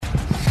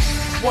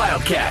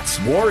Wildcats,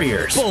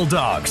 Warriors,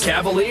 Bulldogs,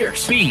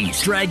 Cavaliers,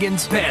 Bees,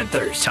 Dragons,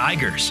 Panthers,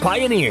 Tigers,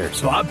 Pioneers,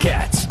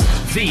 Bobcats.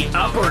 The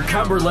Upper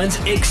Cumberland's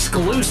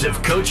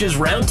exclusive Coaches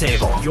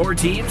Roundtable. Your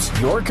teams,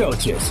 your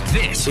coaches.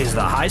 This is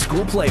the High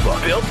School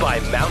Playbook, built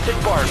by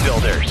Mountain Barn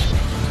Builders.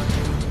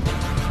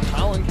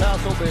 Colin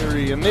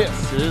Castleberry, and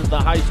this is the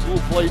High School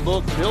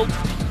Playbook, built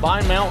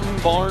by Mountain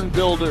Barn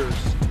Builders.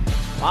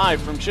 Live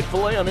from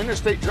Chick-fil-A on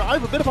Interstate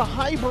Drive, a bit of a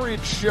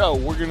hybrid show.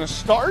 We're going to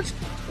start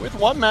with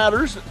what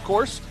matters, of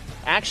course.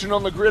 Action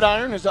on the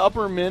gridiron as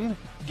Upperman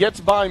gets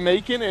by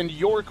Macon and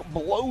York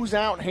blows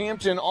out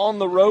Hampton on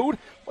the road.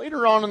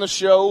 Later on in the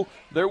show,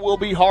 there will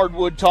be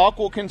hardwood talk.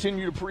 We'll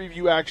continue to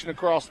preview action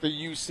across the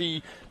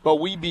UC, but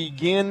we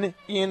begin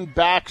in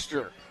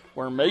Baxter,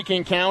 where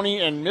Macon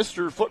County and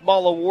Mr.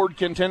 Football Award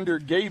contender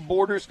Gabe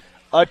Borders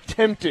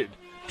attempted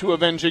to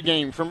avenge a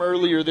game from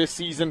earlier this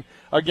season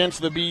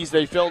against the Bees.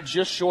 They fell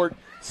just short,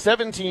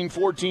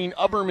 17-14.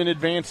 Upperman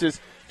advances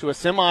to a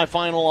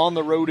semifinal on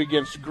the road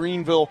against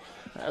Greenville.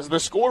 As the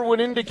score would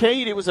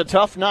indicate, it was a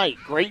tough night.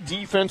 Great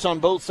defense on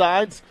both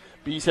sides.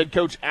 Bees head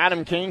coach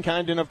Adam Kane,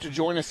 kind enough to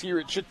join us here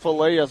at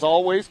Chick-fil-A as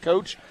always.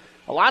 Coach,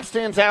 a lot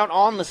stands out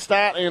on the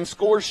stat and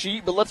score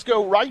sheet, but let's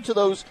go right to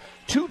those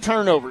two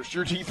turnovers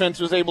your defense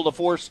was able to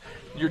force.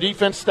 Your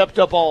defense stepped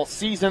up all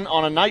season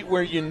on a night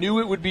where you knew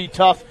it would be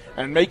tough,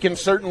 and Macon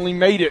certainly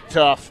made it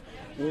tough.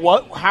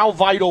 How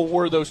vital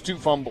were those two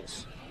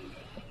fumbles?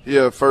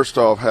 Yeah, first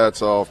off,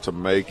 hats off to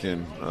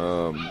Macon.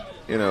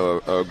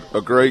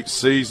 A great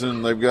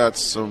season. They've got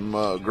some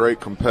great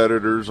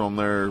competitors on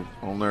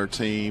their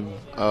team.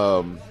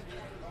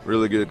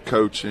 Really good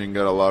coaching.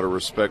 Got a lot of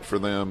respect for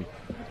them.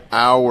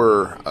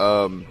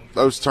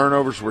 Those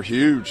turnovers were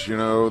huge. They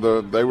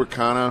were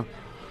kind of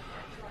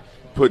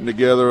putting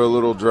together a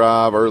little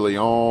drive early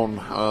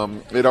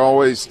on. It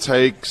always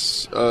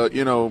takes 6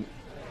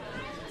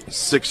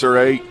 or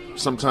 8,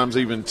 sometimes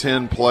even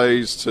 10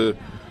 plays to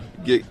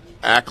get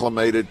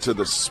acclimated to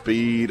the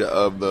speed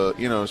of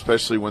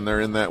especially when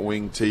they're in that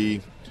wing tee.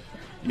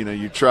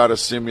 You try to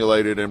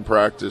simulate it in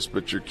practice,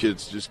 but your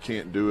kids just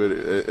can't do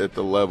it at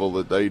the level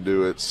that they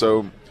do it.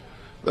 So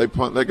they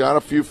got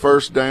a few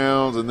first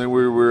downs, and then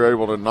we were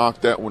able to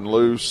knock that one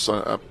loose.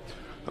 I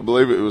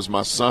believe it was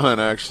my son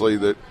actually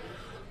that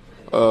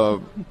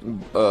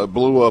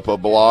blew up a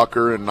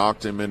blocker and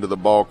knocked him into the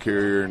ball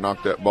carrier and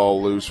knocked that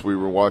ball loose. We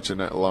were watching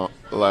that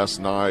last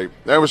night.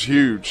 That was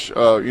huge.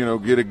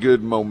 Get a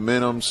good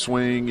momentum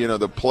swing.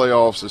 The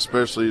playoffs,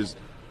 especially, is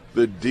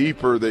the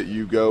deeper that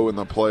you go in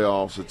the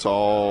playoffs, it's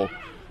all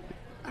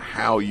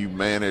how you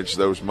manage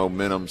those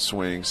momentum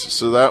swings.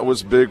 So that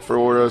was big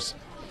for us.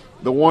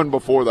 The one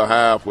before the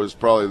half was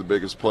probably the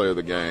biggest play of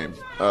the game.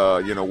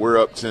 We're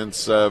up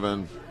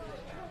 10-7.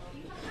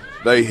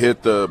 They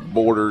hit the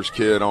Borders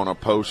kid on a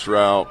post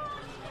route,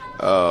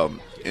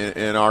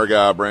 and our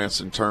guy,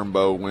 Branson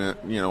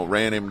Turnbow,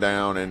 ran him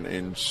down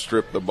and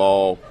stripped the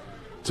ball,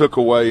 took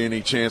away any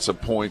chance of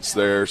points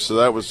there. So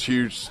that was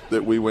huge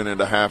that we went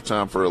into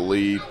halftime for a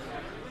lead.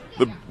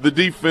 The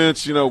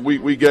defense,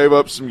 we gave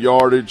up some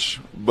yardage,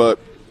 but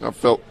I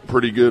felt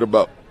pretty good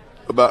about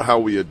how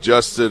we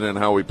adjusted and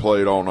how we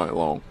played all night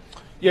long.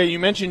 Yeah, you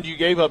mentioned you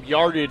gave up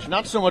yardage,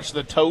 not so much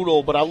the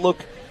total, but I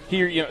look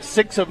here,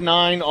 6 of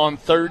 9 on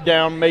third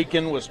down.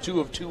 Macon was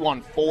 2 of 2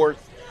 on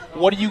fourth.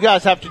 What do you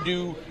guys have to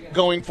do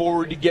going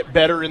forward to get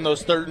better in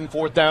those third and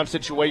fourth down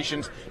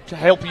situations to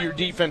help your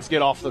defense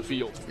get off the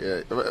field?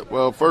 Yeah,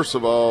 well, first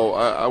of all,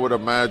 I would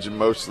imagine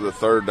most of the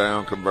third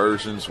down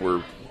conversions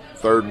were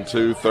 3rd and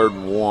 2, 3rd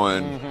and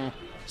 1. Mm-hmm.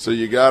 So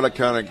you got to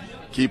kind of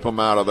keep them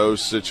out of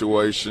those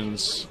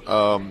situations.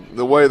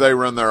 The way they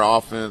run their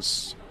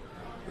offense,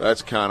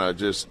 that's kind of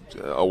just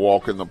a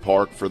walk in the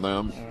park for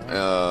them.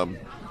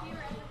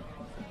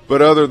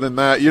 But other than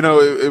that,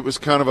 it was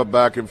kind of a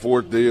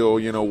back-and-forth deal.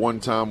 One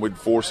time we'd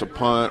force a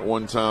punt.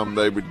 One time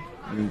they would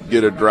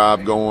get a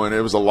drive going. It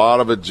was a lot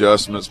of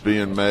adjustments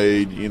being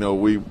made.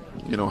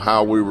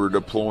 How we were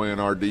deploying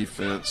our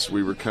defense.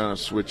 We were kind of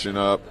switching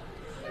up.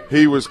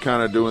 He was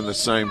kind of doing the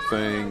same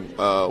thing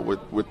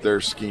with their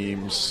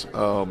schemes.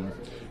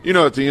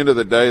 At the end of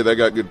the day, they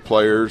got good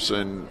players,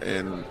 and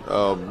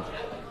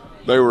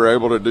they were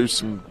able to do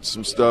some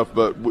stuff,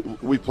 but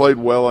we played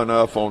well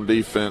enough on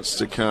defense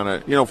to kind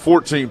of,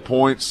 14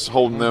 points,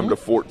 holding them to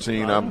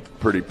 14, I'm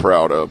pretty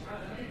proud of.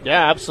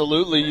 Yeah,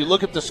 absolutely. You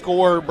look at the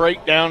score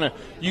breakdown.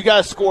 You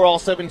guys score all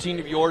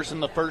 17 of yours in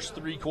the first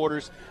 3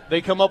 quarters.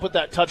 They come up with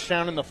that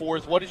touchdown in the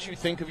fourth. What did you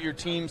think of your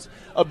team's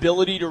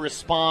ability to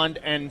respond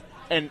and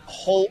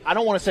hold? I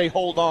don't want to say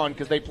hold on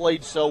because they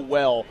played so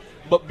well,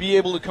 but be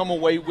able to come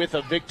away with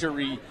a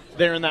victory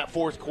there in that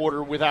fourth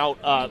quarter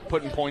without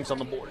putting points on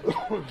the board?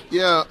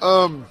 Yeah,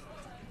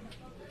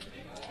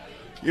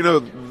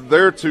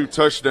 their 2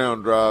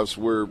 touchdown drives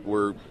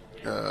were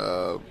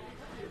a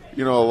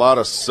lot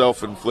of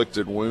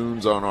self-inflicted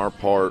wounds on our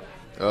part.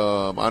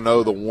 I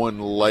know the one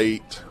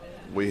late,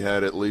 we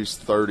had at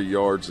least 30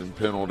 yards in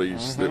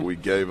penalties that we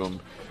gave them.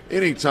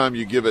 Anytime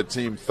you give a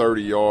team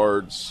 30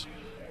 yards,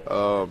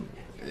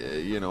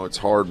 it's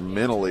hard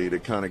mentally to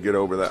kind of get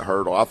over that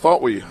hurdle. I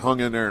thought we hung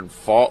in there and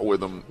fought with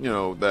them,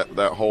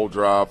 that whole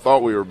drive.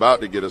 Thought we were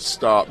about to get a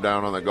stop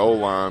down on the goal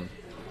line,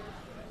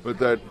 but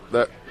that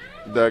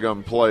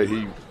daggum play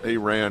he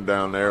ran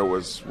down there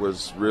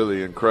was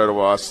really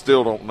incredible. I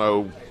still don't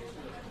know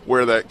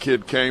where that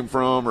kid came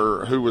from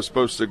or who was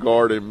supposed to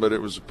guard him, but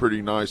it was a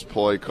pretty nice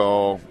play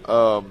call.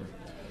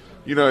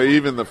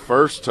 Even the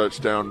first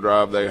touchdown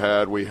drive they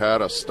had, we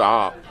had a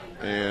stop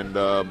and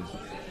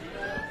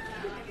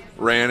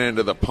ran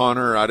into the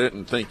punter. I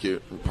didn't think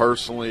it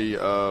personally.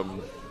 That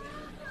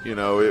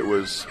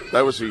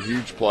was a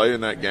huge play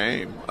in that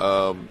game.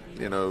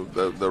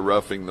 The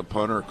roughing the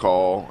punter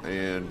call,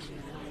 and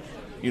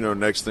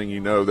next thing you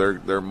know,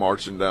 they're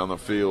marching down the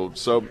field.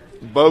 So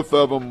both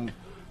of them,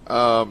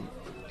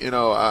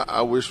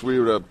 I wish we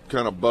would have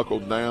kind of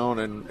buckled down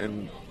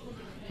and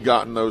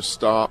gotten those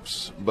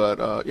stops. But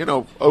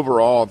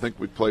overall, I think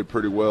we played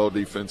pretty well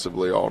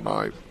defensively all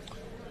night.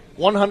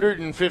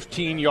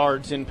 115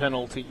 yards in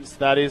penalties.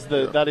 That is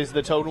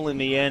the total in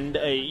the end.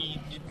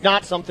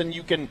 Not something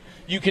you can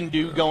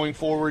do going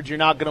forward. You're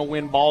not going to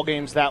win ball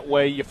games that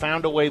way. You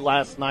found a way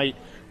last night.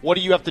 What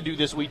do you have to do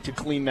this week to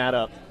clean that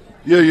up?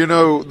 Yeah,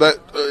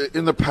 that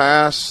in the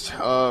past,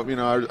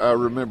 I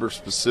remember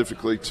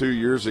specifically 2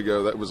 years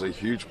ago that was a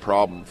huge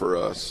problem for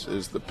us,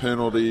 is the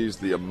penalties,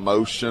 the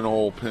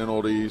emotional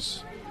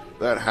penalties.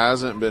 That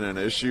hasn't been an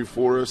issue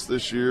for us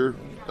this year.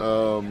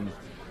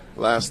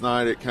 Last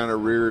night it kind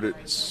of reared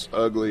its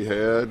ugly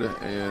head,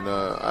 and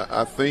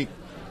I think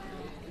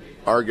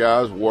our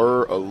guys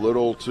were a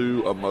little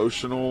too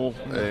emotional.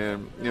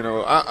 And,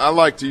 I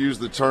like to use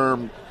the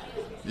term,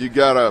 you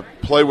got to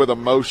play with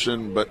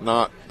emotion but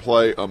not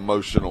play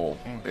emotional.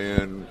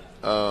 And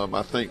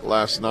I think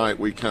last night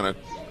we kind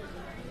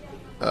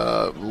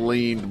of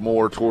leaned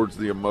more towards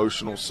the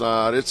emotional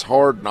side. It's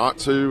hard not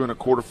to in a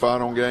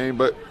quarterfinal game,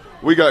 but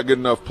we got good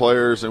enough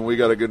players and we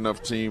got a good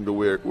enough team to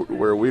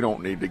where we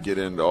don't need to get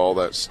into all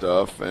that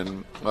stuff.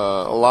 And a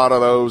lot of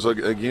those,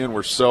 again,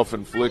 were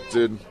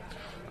self-inflicted.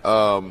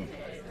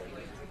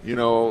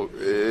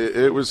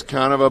 It was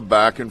kind of a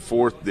back and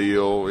forth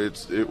deal.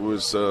 It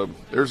was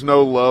there's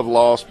no love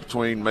lost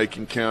between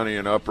Macon County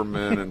and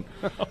Upperman,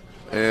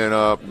 and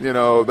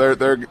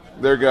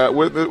their guy.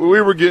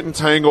 We were getting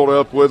tangled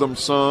up with them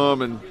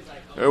some, and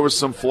there was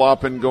some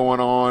flopping going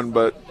on,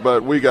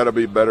 but we got to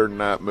be better than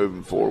that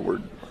moving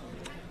forward.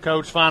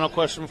 Coach, final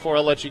question before I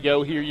let you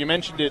go here. You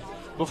mentioned it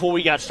before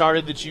we got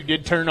started that you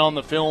did turn on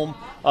the film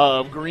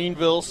of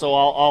Greenville, so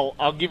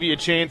I'll give you a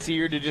chance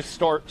here to just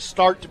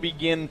start to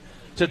begin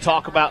to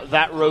talk about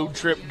that road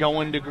trip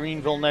going to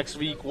Greenville next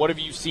week. What have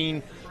you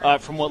seen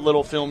from what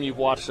little film you've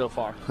watched so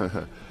far?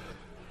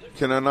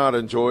 Can I not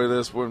enjoy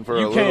this one for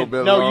little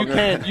bit longer?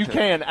 No, you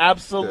can,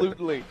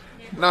 absolutely.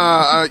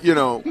 Nah,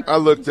 I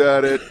looked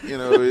at it.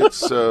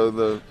 It's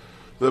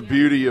the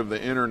beauty of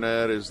the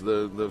internet is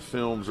the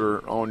films are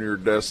on your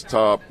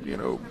desktop,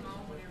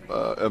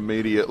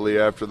 immediately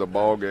after the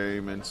ball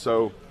game. And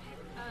so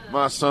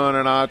my son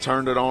and I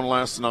turned it on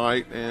last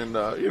night, and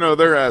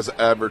they're as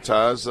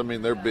advertised. I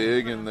mean, they're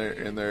big, and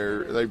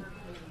they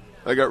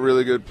got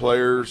really good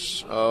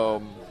players.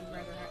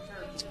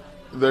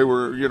 They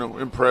were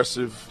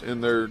impressive in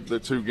the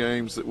two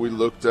games that we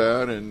looked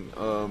at,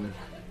 and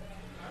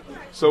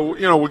so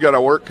we got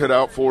our work cut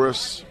out for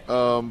us.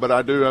 But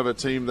I do have a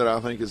team that I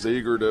think is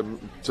eager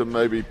to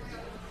maybe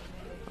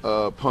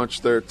punch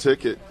their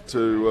ticket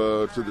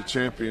to the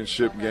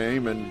championship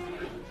game, and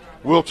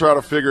we'll try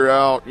to figure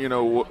out,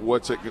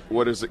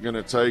 what is it going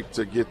to take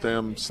to get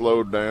them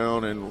slowed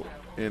down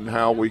and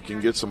how we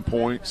can get some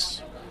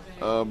points.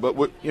 But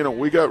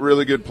we got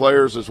really good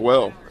players as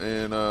well,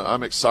 and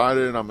I'm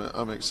excited.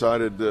 I'm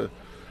excited to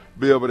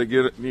be able to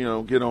get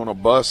on a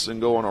bus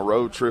and go on a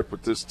road trip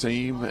with this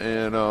team,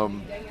 and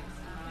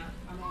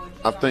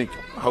I think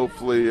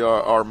hopefully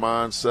our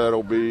mindset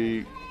will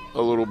be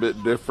a little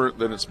bit different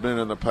than it's been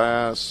in the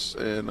past,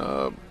 and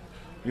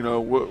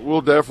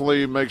we'll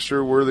definitely make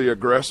sure we're the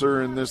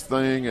aggressor in this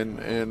thing,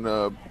 and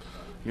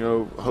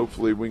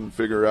hopefully we can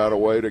figure out a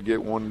way to get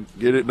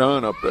it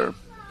done up there.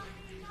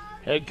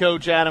 Head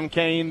coach Adam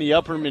Kane, the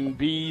Upperman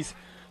Bees,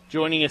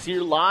 joining us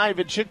here live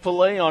at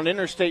Chick-fil-A on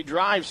Interstate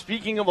Drive.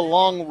 Speaking of a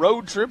long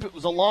road trip, it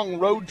was a long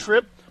road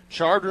trip,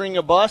 chartering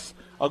a bus,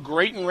 a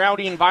great and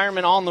rowdy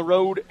environment on the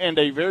road, and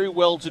a very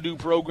well-to-do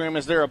program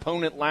as their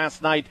opponent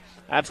last night.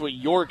 That's what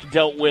York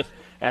dealt with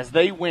as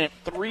they went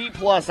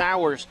 3+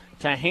 hours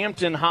to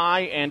Hampton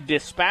High and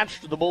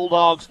dispatched the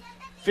Bulldogs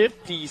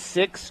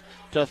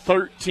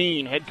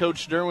 56-13. Head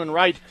coach Derwin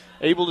Wright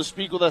able to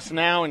speak with us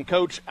now. And,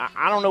 Coach,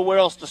 I don't know where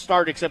else to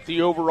start except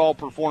the overall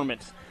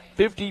performance.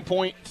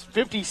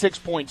 56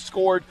 points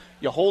scored.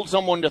 You hold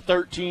someone to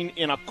 13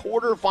 in a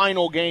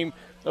quarterfinal game.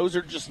 Those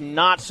are just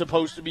not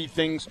supposed to be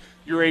things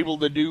you're able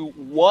to do.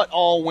 What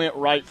all went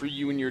right for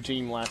you and your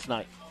team last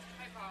night?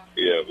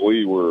 Yeah,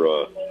 we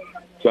were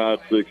tied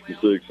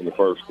 66 in the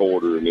first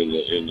quarter, and in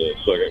the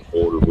second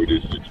quarter we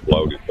just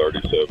exploded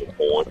 37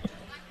 points.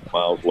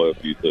 Miles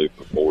Lefty threw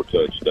for 4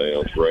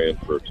 touchdowns, ran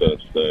for a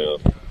touchdown,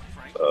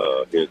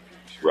 hit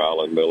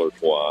Rylan Miller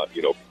twice,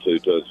 for 2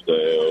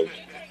 touchdowns.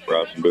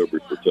 Bryson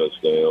Bilbrey for a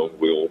touchdown.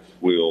 Will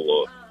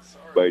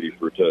Beatty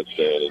for a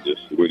touchdown, and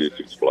we just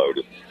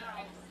exploded.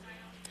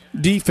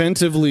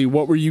 Defensively,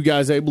 what were you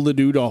guys able to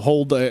do to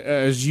hold,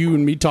 as you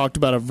and me talked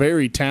about, a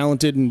very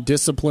talented and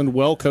disciplined,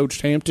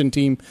 well-coached Hampton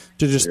team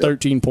to just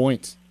 13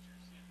 points?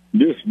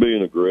 Just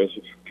being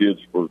aggressive.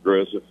 Kids were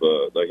aggressive.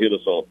 They hit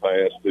us on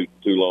pass,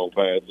 two long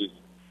passes.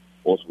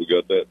 Once we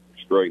got that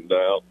straightened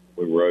out,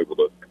 we were able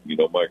to,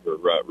 make the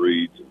right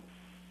reads and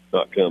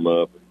not come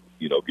up and,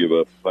 give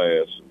up a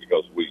pass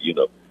because you're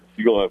going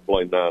to have to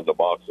play 9 in the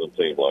box on a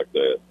team like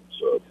that.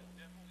 So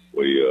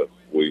we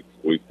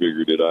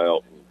figured it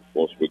out. And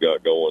once we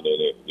got going,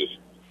 then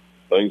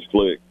things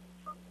clicked.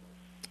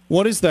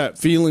 What is that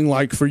feeling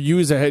like for you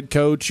as a head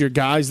coach, your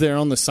guys there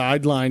on the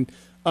sideline,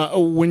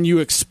 when you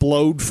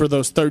explode for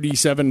those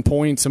 37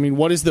 points? I mean,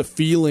 what is the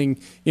feeling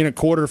in a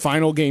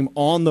quarterfinal game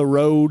on the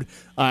road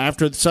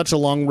after such a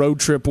long road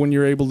trip when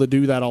you're able to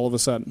do that all of a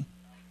sudden?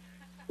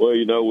 Well,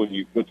 when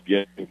you put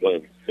the game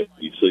plan,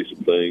 you see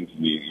some things,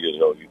 and you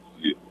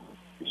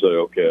say,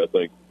 okay, I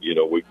think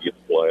we can get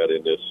flat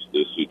in this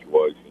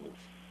situation.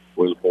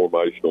 With a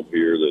formational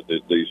here,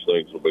 that these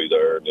things will be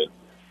there, and then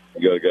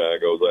you got a guy who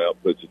goes out,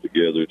 puts it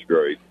together. It's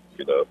great,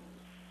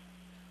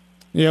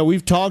 Yeah,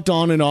 we've talked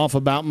on and off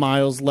about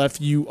Miles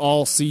Lefevue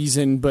all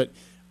season, but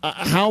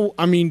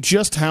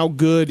just how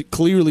good,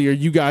 clearly, are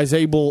you guys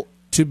able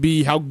to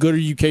be? How good are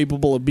you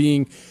capable of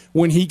being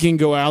when he can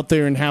go out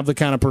there and have the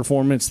kind of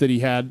performance that he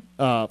had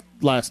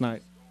last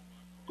night?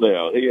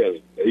 Now, he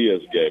has a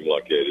game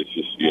like that. It's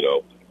just,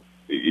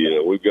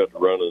 we've got the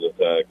run and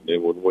attack, and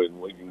then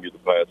when we can get the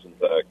passing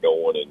attack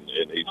going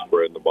and he's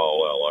spreading the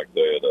ball out like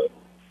that,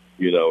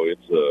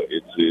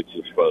 it's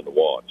just fun to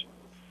watch.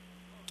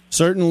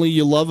 Certainly,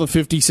 you love a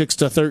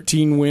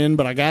 56-13 win,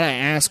 but I gotta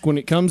ask, when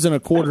it comes in a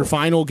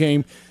quarterfinal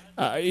game,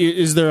 are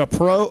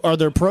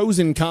there pros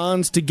and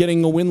cons to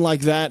getting a win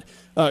like that,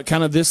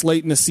 kind of this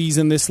late in the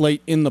season, this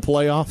late in the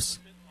playoffs?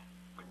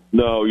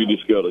 No, you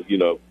just gotta,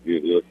 the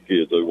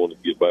kids, they want to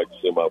get back to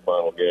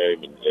semifinal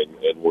game,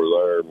 and we're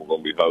there, and we're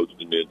going to be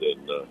hosting it,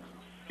 and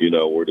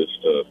we're just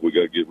we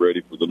got to get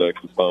ready for the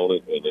next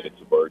opponent, and it's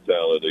a very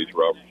talented East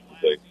Robertson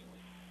team.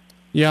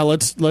 Yeah,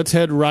 let's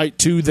head right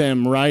to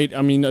them, right?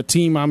 I mean, a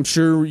team I'm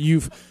sure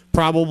you've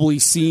probably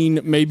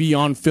seen maybe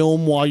on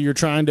film while you're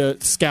trying to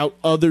scout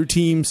other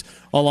teams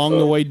along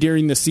the way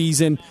during the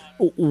season.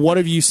 What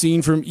have you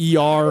seen from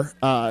ER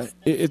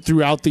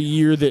throughout the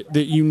year that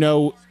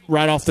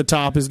right off the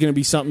top is going to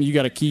be something you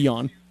got to key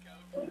on?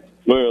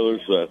 Well,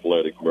 there's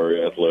athletic,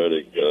 very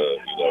athletic,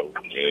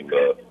 and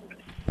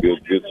good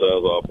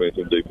size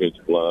offensive,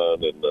 defensive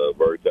line, and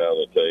very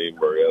talented team,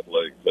 very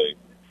athletic team.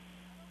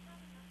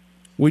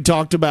 We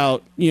talked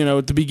about,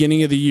 at the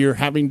beginning of the year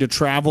having to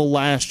travel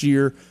last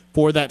year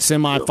for that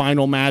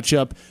semifinal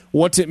matchup.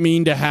 What's it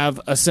mean to have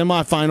a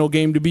semifinal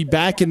game, to be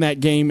back in that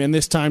game, and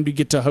this time to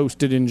get to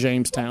host it in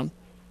Jamestown?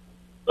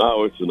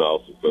 Oh, it's an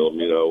awesome film.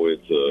 We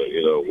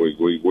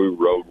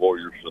rode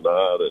Warriors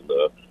tonight, and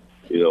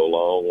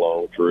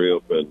long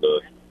trip, and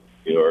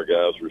our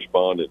guys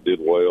responded, did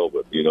well,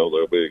 but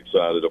they'll be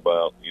excited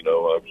about.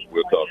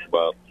 We'll talk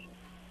about.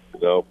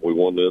 If we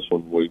won this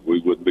one, we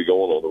wouldn't be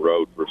going on the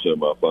road for a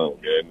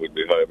semifinal game. We'd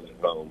be having it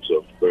at home,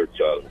 so they're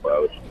excited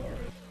about it.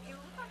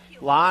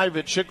 Live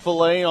at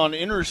Chick-fil-A on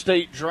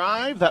Interstate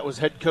Drive, that was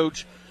head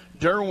coach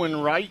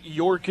Derwin Wright,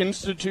 York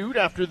Institute,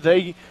 after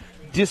they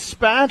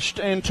dispatched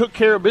and took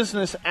care of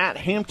business at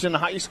Hampton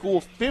High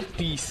School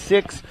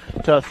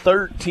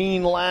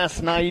 56-13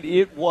 last night.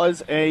 It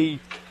was a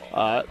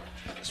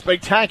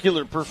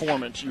spectacular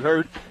performance. You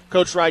heard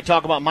Coach Wright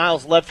talk about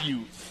Miles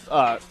Lefevue,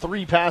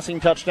 3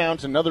 passing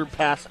touchdowns, another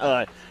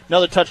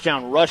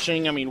touchdown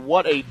rushing. I mean,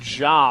 what a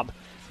job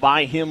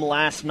by him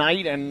last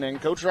night,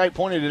 and Coach Wright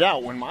pointed it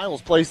out. When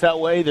Miles plays that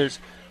way, there's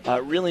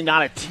really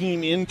not a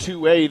team in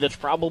 2A that's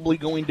probably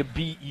going to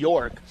beat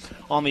York.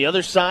 On the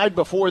other side,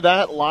 before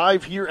that,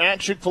 live here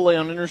at Chick-fil-A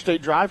on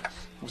Interstate Drive,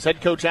 was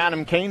head coach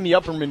Adam Kane, the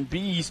Upperman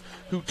Bees,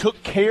 who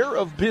took care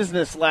of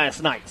business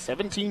last night,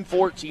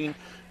 17-14,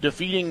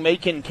 defeating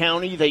Macon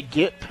County. They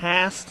get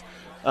past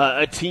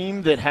a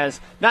team that has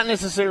not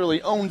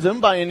necessarily owned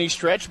them by any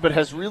stretch, but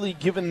has really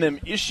given them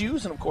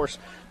issues. And, of course,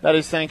 that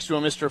is thanks to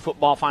a Mr.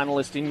 Football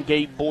finalist in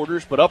Gabe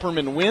Borders. But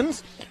Upperman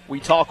wins.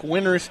 We talk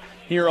winners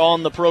here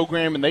on the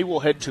program, and they will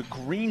head to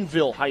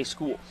Greenville High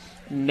School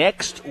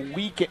next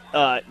week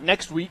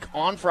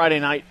on Friday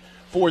night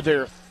for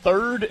their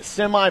 3rd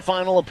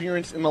semifinal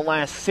appearance in the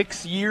last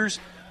 6 years,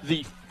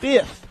 the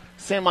 5th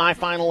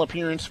semifinal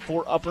appearance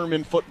for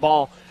Upperman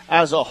football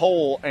as a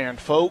whole. And,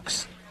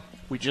 folks,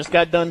 we just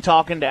got done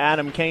talking to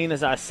Adam Kane,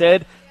 as I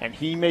said, and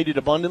he made it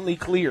abundantly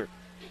clear.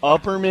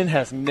 Upperman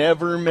has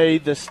never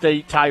made the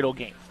state title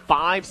game.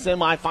 5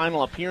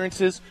 semifinal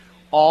appearances,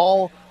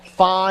 all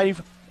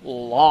 5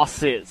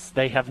 losses.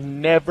 They have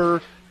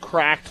never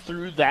cracked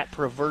through that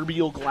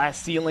proverbial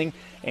glass ceiling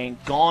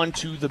and gone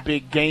to the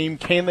big game.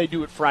 Can they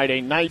do it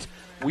Friday night?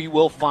 We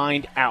will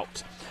find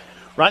out.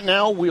 Right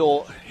now,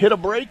 we'll hit a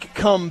break,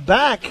 come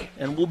back,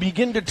 and we'll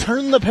begin to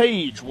turn the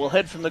page. We'll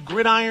head from the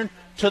gridiron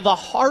to the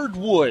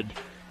hardwood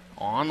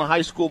on the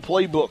High School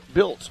Playbook,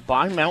 built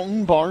by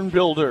Mountain Barn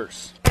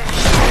Builders.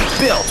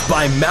 Built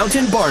by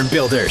Mountain Barn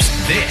Builders.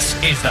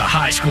 This is the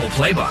High School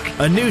Playbook.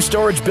 A new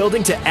storage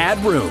building to add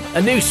room.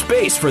 A new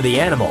space for the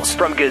animals.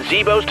 From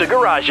gazebos to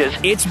garages,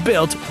 it's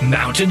built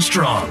mountain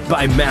strong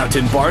by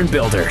Mountain Barn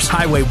Builders.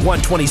 Highway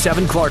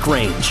 127 Clark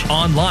Range.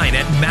 Online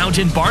at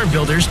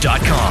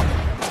mountainbarnbuilders.com.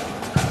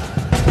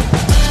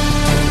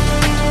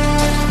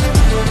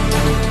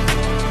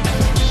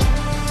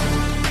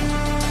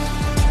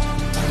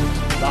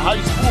 The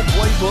High School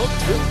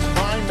Playbook, built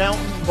by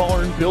Mountain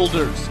Barn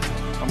Builders.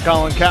 I'm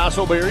Colin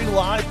Castleberry,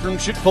 live from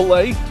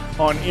Chick-fil-A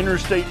on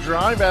Interstate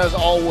Drive. As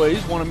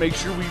always, want to make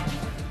sure we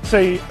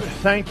say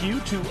thank you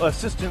to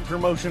Assistant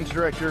Promotions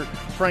Director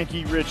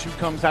Frankie Rich, who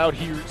comes out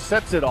here,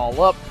 sets it all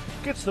up,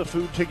 gets the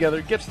food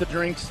together, gets the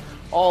drinks,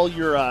 all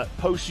your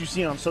posts you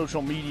see on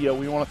social media.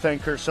 We want to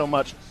thank her so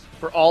much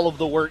for all of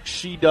the work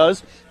she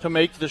does to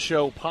make the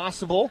show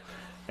possible.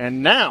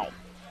 And now,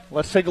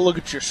 let's take a look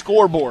at your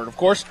scoreboard. Of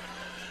course,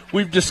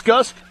 we've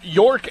discussed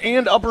York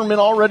and Upperman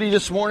already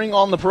this morning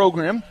on the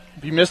program.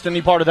 If you missed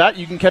any part of that,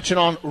 you can catch it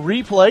on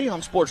replay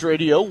on Sports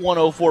Radio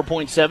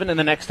 104.7 in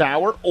the next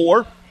hour,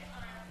 or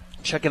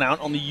check it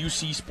out on the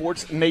UC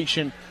Sports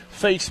Nation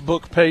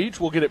Facebook page.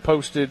 We'll get it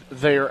posted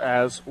there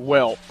as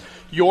well.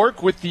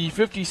 York with the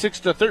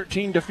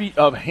 56-13 defeat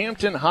of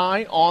Hampton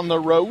High on the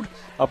road.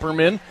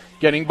 Upperman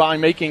getting by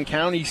Macon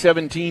County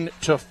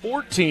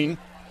 17-14.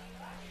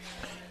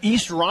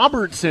 East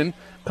Robertson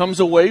comes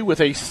away with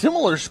a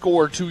similar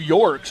score to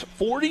York's,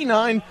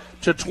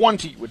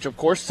 49-20, which of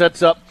course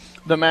sets up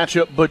the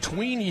matchup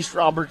between East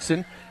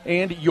Robertson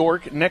and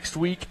York next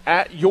week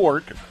at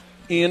York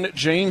in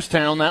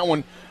Jamestown. That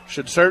one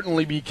should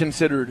certainly be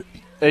considered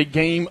a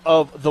game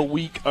of the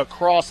week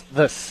across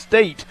the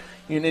state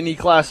in any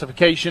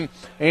classification.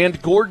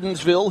 And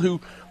Gordonsville,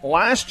 who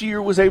last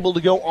year was able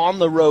to go on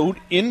the road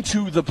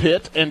into the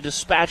pit and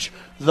dispatch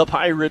the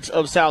Pirates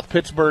of South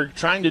Pittsburgh,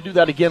 trying to do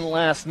that again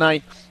last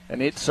night,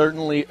 and it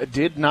certainly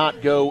did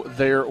not go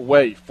their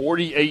way.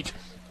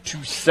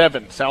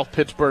 48-7, South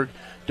Pittsburgh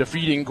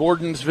defeating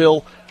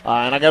Gordonsville.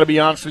 And I got to be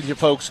honest with you,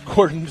 folks,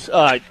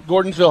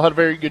 Gordonsville had a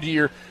very good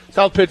year.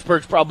 South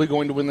Pittsburgh's probably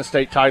going to win the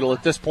state title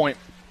at this point.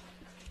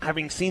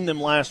 Having seen them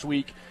last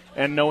week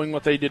and knowing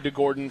what they did to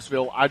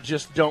Gordonsville, I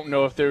just don't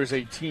know if there's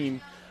a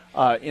team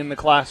in the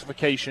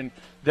classification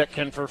that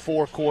can, for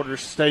 4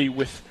 quarters, stay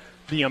with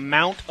the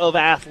amount of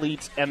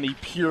athletes and the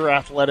pure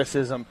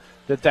athleticism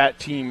that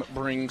team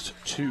brings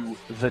to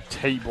the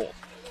table.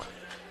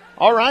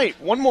 All right,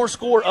 one more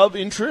score of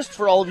interest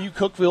for all of you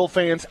Cookeville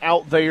fans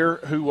out there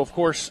who, of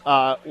course,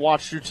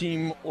 watched your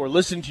team or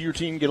listened to your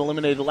team get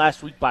eliminated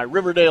last week by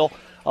Riverdale.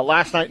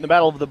 Last night in the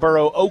Battle of the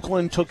Borough,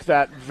 Oakland took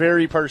that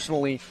very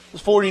personally. It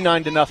was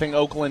 49-0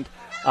 Oakland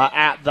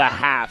at the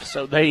half.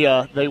 So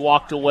they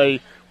walked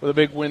away with a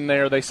big win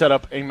there. They set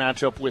up a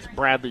matchup with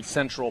Bradley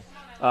Central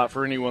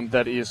for anyone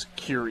that is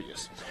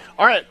curious.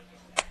 All right,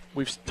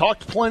 we've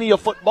talked plenty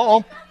of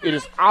football. It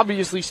is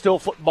obviously still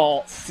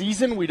football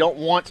season. We don't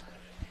want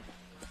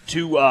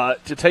to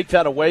take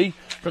that away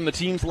from the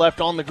teams left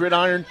on the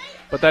gridiron,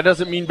 but that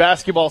doesn't mean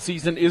basketball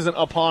season isn't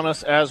upon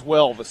us as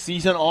well. The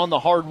season on the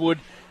hardwood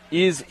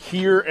is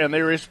here, and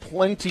there is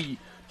plenty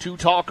to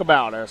talk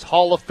about as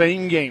Hall of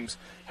Fame games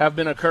have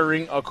been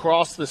occurring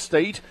across the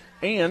state,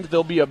 and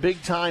there'll be a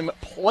big-time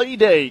play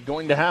day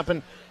going to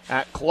happen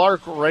at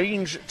Clark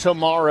Range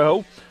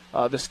tomorrow.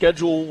 The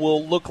schedule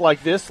will look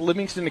like this.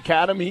 Livingston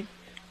Academy,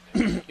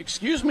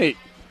 excuse me,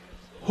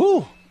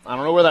 I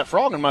don't know where that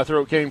frog in my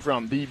throat came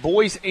from. The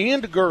boys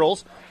and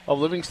girls of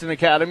Livingston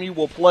Academy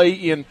will play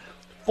in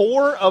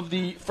 4 of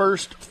the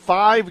first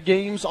 5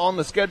 games on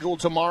the schedule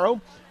tomorrow.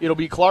 It'll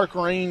be Clark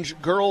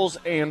Range girls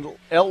and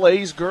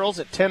LA's girls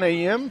at 10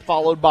 a.m.,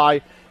 followed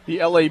by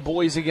the LA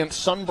boys against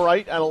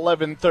Sunbright at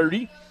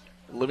 11:30.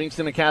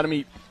 Livingston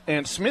Academy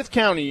and Smith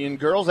County in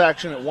girls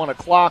action at 1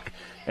 o'clock,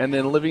 and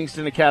then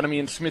Livingston Academy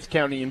and Smith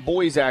County in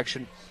boys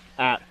action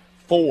at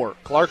 4.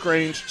 Clark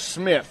Range,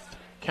 Smith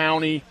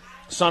County,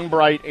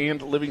 Sunbright,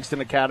 and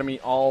Livingston Academy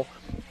all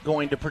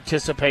going to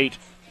participate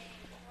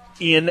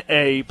in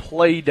a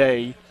play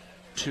day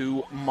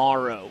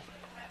tomorrow.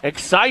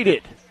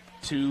 Excited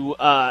to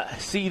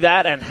see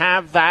that and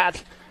have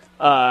that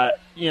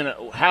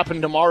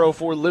happen tomorrow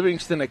for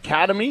Livingston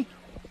Academy.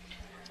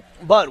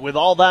 But with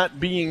all that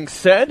being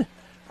said,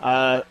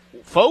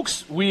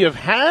 folks, we have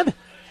had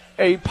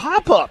a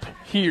pop-up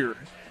here.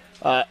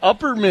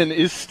 Upperman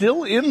is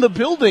still in the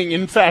building,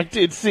 in fact,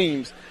 it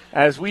seems,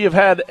 as we have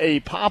had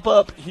a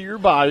pop-up here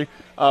by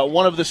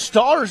one of the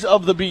stars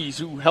of the Bees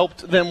who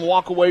helped them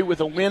walk away with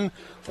a win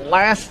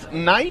last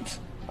night.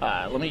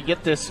 Let me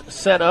get this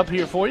set up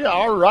here for you.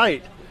 All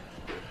right.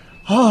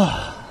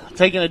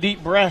 Taking a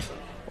deep breath.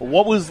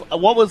 What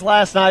was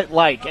last night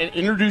like?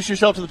 Introduce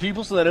yourself to the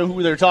people so they know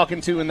who they're talking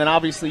to, and then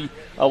obviously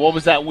what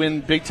was that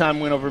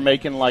big-time win over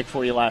Macon like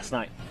for you last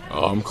night?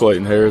 I'm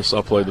Clayton Harris.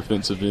 I play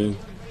defensive end.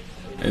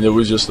 and it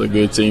was just a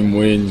good team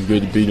win.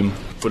 Good to beat them,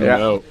 put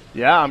them out.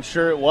 Yeah, I'm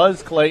sure it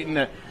was,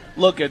 Clayton.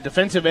 Look, at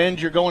defensive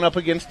end, you're going up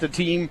against a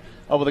team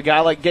with a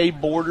guy like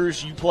Gabe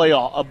Borders. You play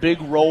a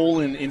big role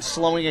in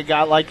slowing a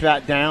guy like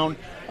that down.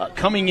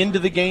 Coming into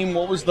the game,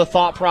 what was the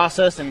thought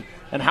process, and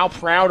how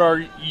proud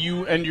are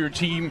you and your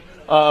team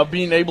of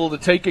being able to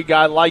take a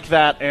guy like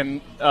that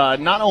and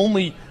not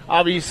only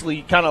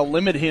obviously kind of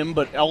limit him,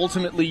 but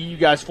ultimately you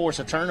guys force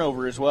a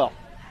turnover as well?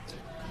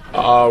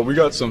 We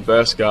got some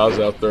fast guys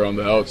out there on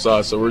the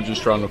outside, so we're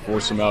just trying to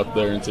force them out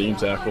there and team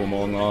tackle them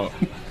all out.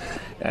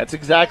 That's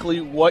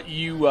exactly what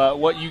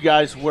you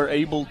guys were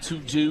able to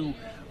do.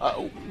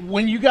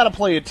 When you got to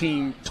play a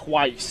team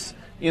twice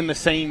in the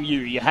same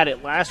year, you had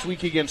it last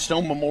week against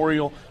Stone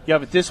Memorial, you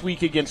have it this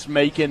week against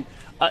Macon.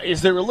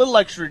 Is there a little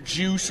extra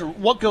juice, or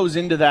what goes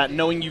into that,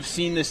 knowing you've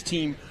seen this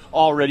team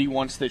already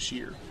once this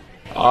year?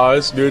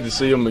 It's good to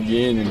see them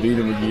again and beat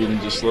them again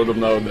and just let them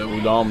know that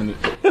we're dominant.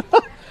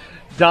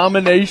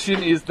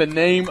 Domination is the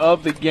name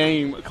of the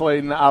game,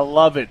 Clayton. I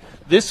love it.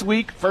 This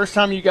week, first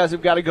time you guys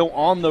have got to go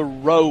on the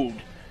road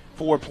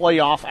for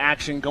playoff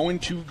action, going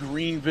to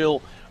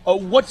Greenville.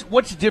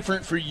 What's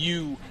different for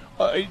you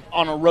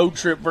on a road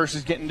trip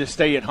versus getting to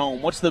stay at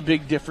home? What's the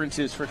big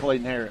differences for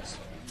Clayton Harris?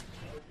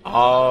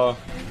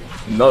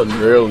 Nothing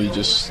really.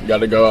 Just got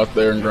to go out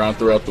there and grind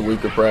throughout the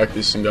week of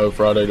practice and go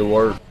Friday to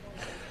work.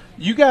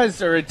 You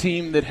guys are a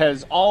team that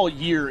has all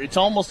year, it's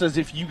almost as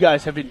if you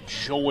guys have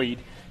enjoyed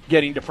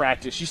getting to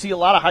practice. You see a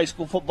lot of high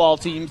school football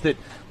teams that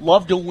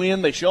love to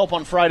win. They show up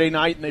on Friday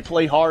night and they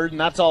play hard, and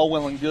that's all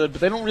well and good,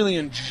 but they don't really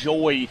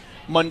enjoy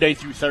Monday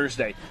through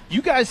Thursday.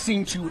 You guys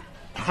seem to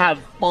have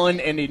fun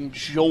and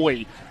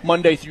enjoy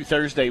Monday through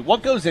Thursday.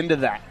 What goes into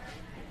that?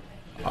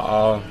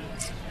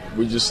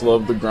 We just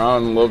love the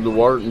grind and love to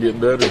work and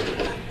get better.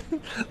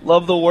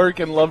 Love the work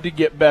and love to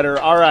get better.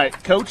 All right,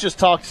 Coach has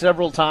talked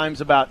several times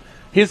about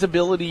his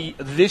ability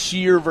this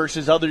year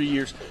versus other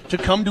years to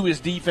come to his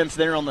defense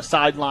there on the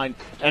sideline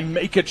and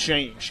make a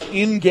change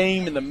in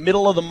game, in the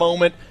middle of the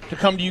moment, to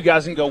come to you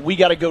guys and go, we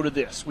got to go to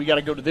this. We got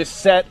to go to this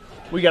set.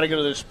 We got to go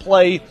to this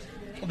play,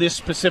 this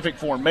specific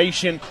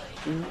formation.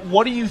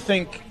 What do you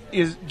think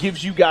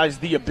gives you guys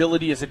the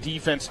ability as a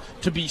defense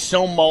to be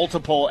so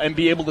multiple and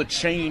be able to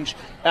change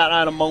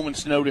at a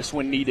moment's notice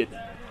when needed?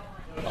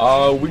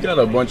 We got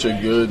a bunch of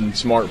good and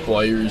smart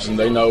players, and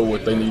they know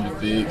what they need to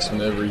fix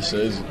whenever he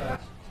says it.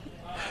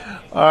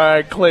 All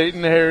right,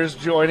 Clayton Harris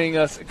joining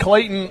us.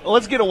 Clayton,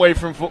 let's get away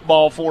from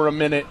football for a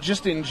minute,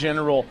 just in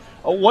general.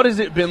 What has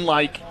it been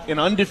like, an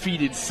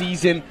undefeated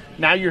season?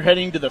 Now you're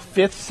heading to the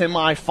 5th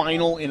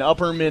semifinal in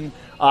Upperman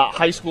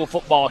high school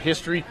football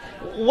history.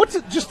 What's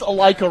it just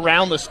like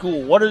around the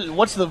school?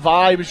 What's the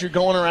vibe as you're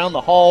going around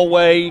the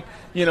hallway,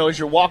 as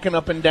you're walking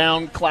up and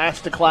down class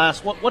to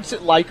class? What's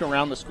it like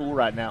around the school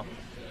right now?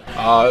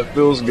 It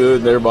feels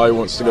good. Everybody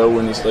wants to go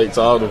win the state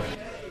title.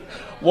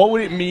 What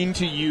would it mean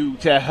to you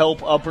to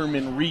help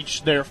Upperman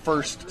reach their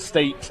first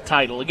state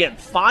title? Again,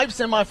 5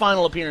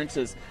 semifinal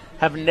appearances,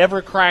 have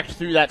never cracked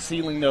through that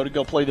ceiling, though, to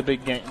go play the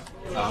big game.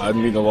 I'd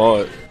mean a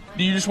lot.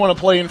 Do you just want to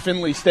play in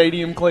Finley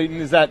Stadium, Clayton?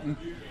 Is that...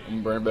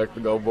 Bring back the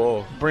gold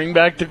ball. Bring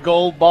back the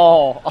gold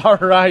ball. All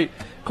right.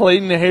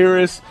 Clayton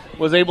Harris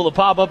was able to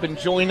pop up and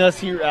join us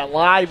here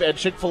live at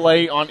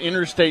Chick-fil-A on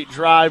Interstate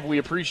Drive. We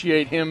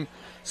appreciate him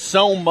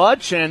so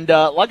much. And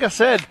like I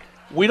said,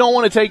 we don't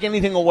want to take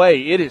anything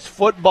away. It is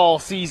football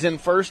season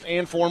first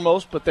and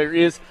foremost, but there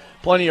is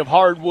plenty of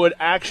hardwood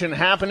action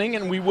happening,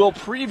 and we will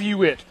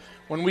preview it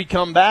when we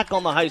come back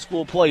on the High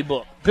School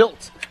Playbook,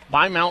 built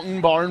by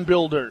Mountain Barn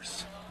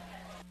Builders.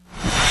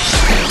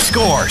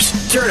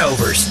 Scores,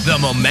 turnovers, the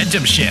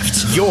momentum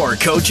shifts. Your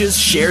coaches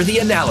share the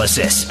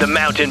analysis. The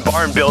Mountain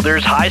Barn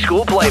Builders High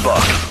School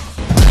Playbook.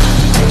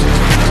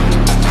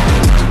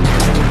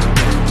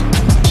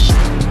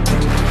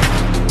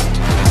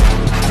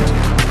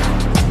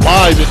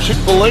 Live at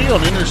Chick-fil-A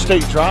on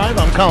Interstate Drive,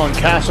 I'm Colin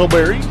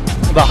Castleberry.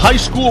 The High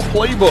School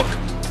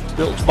Playbook,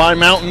 built by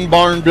Mountain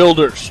Barn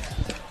Builders.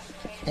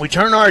 We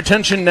turn our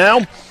attention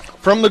now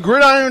from the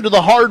gridiron to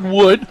the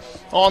hardwood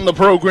on the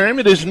program.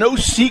 It is no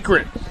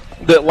secret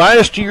that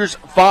last year's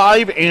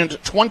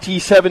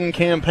 5-27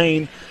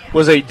 campaign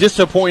was a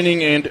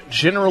disappointing and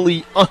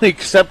generally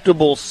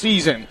unacceptable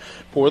season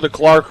for the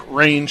Clark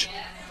Range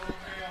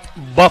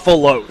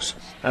Buffaloes.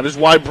 That is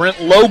why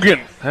Brent Logan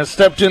has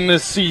stepped in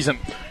this season.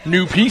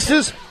 New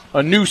pieces,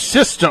 a new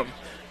system,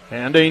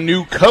 and a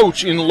new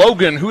coach in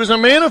Logan, who is a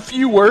man of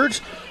few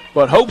words,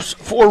 but hopes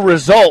for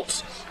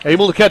results.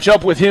 Able to catch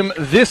up with him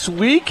this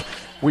week.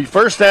 We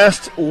first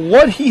asked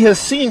what he has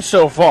seen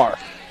so far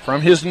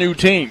from his new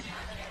team.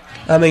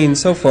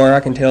 So far I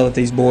can tell that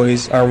these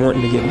boys are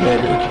wanting to get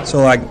better.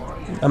 So,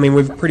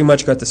 we've pretty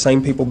much got the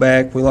same people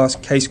back. We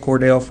lost Case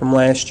Cordell from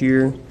last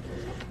year.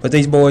 But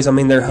these boys,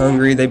 they're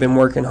hungry. They've been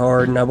working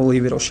hard, and I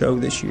believe it'll show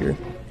this year.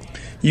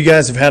 You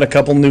guys have had a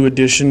couple new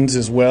additions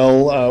as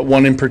well,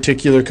 one in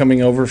particular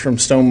coming over from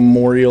Stone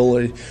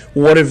Memorial.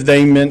 What have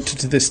they meant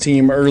to this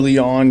team early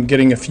on,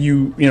 getting a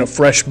few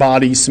fresh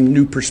bodies, some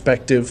new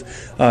perspective,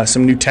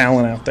 some new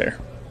talent out there?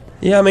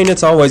 Yeah, I mean,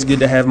 it's always good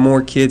to have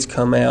more kids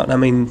come out. I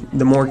mean,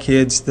 the more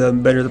kids, the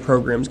better the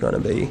program's going to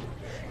be.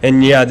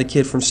 And, yeah, the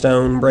kid from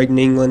Stone, Braden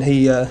England,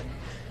 he's going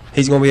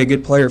to be a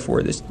good player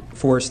for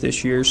us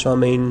this year. So, I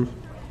mean,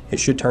 it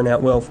should turn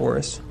out well for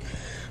us.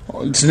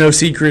 It's no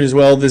secret as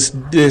well, this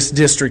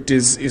district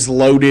is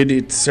loaded.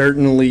 It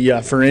certainly,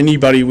 for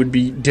anybody, would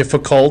be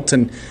difficult.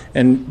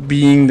 And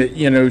being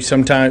that,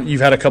 sometimes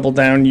you've had a couple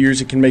down years,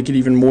 it can make it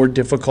even more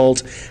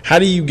difficult. How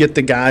do you get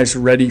the guys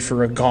ready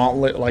for a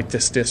gauntlet like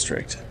this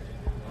district?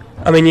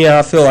 I mean, yeah,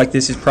 I feel like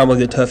this is probably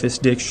the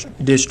toughest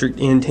district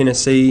in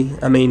Tennessee.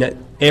 I mean,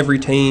 every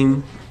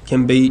team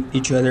can beat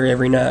each other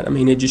every night. I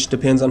mean, it just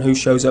depends on who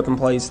shows up and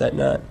plays that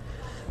night.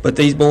 But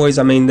these boys,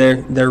 I mean,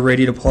 they're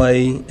ready to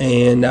play,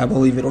 and I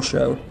believe it'll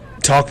show.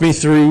 Talk me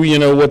through,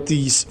 what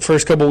these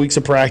first couple weeks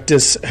of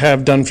practice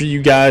have done for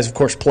you guys. Of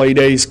course, play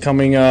days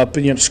coming up,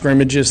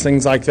 scrimmages,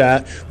 things like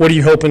that. What are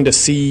you hoping to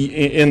see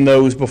in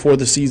those before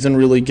the season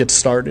really gets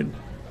started?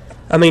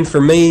 I mean,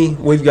 for me,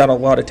 we've got a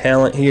lot of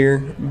talent here,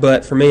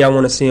 but for me, I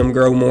want to see them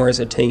grow more as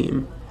a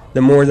team.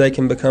 The more they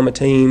can become a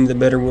team, the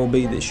better we'll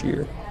be this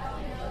year.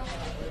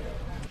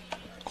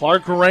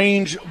 Clark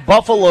Range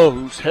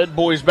Buffaloes head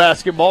boys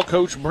basketball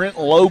coach Brent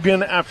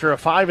Logan, after a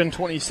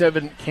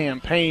 5-27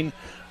 campaign,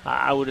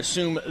 I would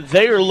assume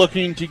they are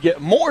looking to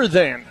get more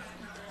than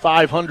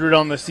 500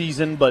 on the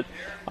season, but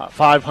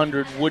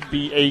 500 would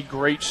be a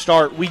great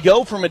start. We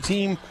go from a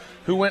team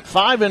who went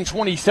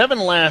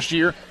 5-27 last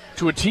year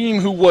to a team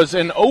who was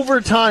an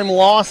overtime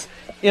loss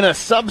in a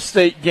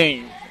sub-state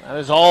game. That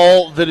is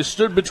all that has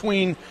stood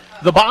between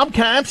the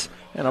Bobcats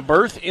and a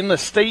berth in the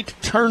state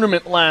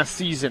tournament last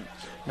season.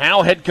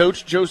 Now head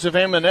coach Joseph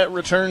Amonette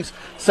returns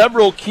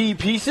several key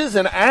pieces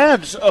and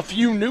adds a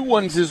few new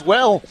ones as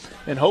well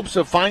in hopes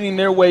of finding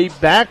their way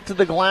back to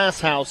the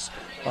glass house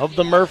of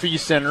the Murphy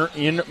Center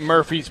in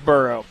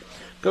Murfreesboro.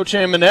 Coach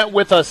Amonette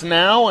with us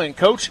now. And,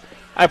 Coach,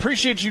 I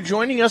appreciate you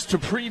joining us to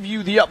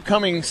preview the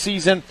upcoming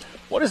season.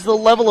 What is the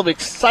level of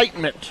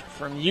excitement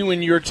from you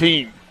and your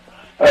team?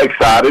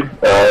 Excited.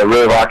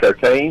 Really like our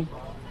team.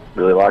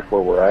 Really like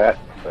where we're at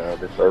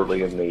this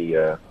early in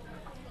the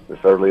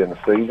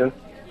season.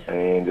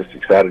 And just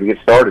excited to get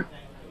started.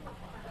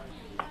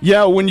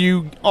 Yeah, when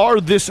you are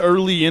this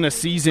early in a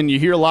season, you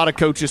hear a lot of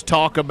coaches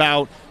talk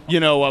about,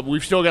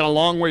 we've still got a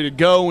long way to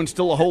go and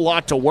still a whole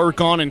lot to work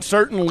on. And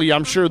certainly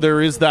I'm sure there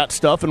is that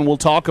stuff, and we'll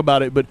talk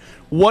about it. But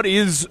what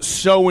is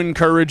so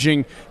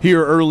encouraging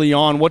here early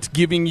on? What's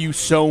giving you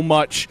so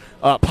much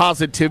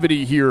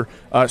positivity here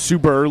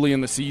super early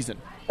in the season?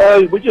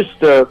 We just,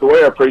 the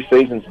way our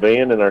preseason's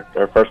been and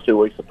our first 2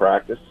 weeks of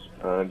practice,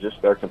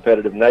 just our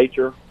competitive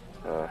nature,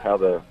 how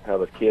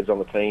the kids on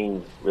the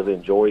team really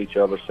enjoy each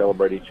other,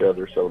 celebrate each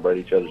other's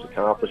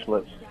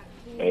accomplishments,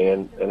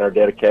 and our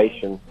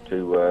dedication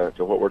to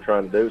what we're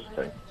trying to do as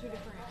a team.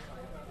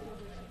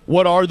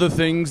 What are the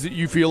things that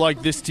you feel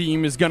like this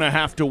team is going to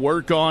have to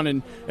work on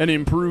and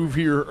improve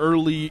here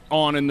early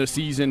on in the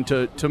season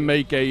to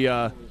make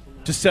to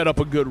set up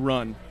a good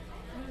run?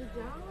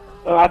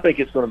 I think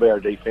it's going to be our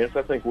defense.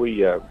 I think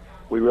we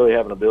really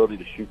have an ability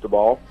to shoot the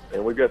ball,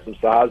 and we've got some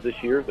size this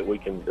year that we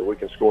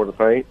can score in the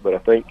paint. But I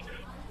think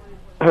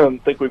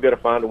we've got to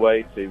find a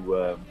way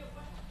to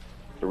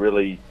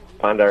really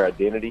find our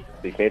identity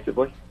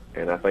defensively,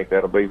 and I think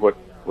that'll be what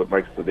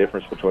makes the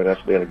difference between us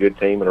being a good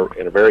team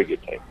and a very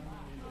good team.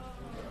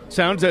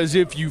 Sounds as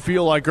if you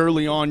feel like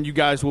early on you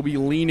guys will be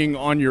leaning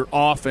on your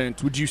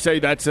offense. Would you say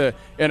that's an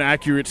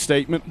accurate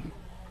statement?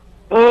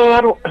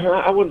 I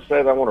wouldn't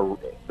say that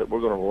we're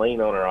going to lean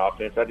on our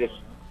offense.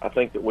 I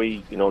think that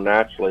we,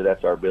 naturally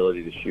that's our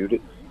ability to shoot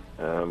it.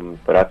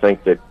 But I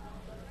think that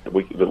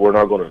we're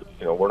not going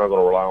to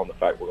rely on the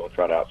fact we're going to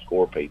try to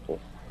outscore people.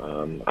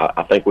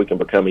 I think we can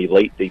become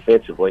elite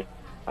defensively.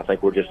 I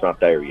think we're just not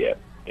there yet,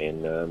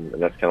 and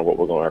that's kind of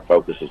what our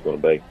focus is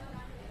going to be.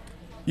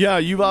 Yeah,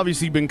 you've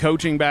obviously been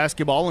coaching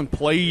basketball and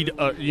played,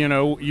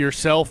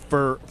 yourself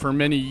for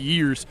many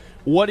years.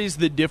 What is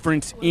the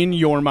difference in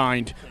your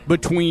mind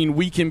between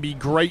we can be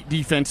great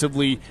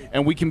defensively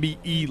and we can be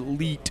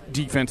elite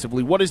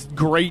defensively? What is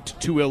great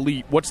to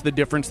elite? What's the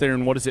difference there,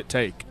 and what does it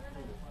take?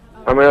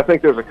 I mean, I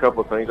think there's a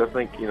couple of things. I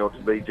think, to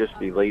be just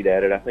elite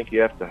at it, I think you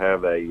have to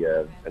have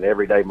an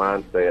everyday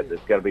mindset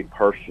that's got to be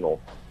personal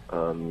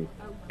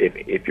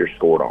if you're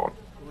scored on.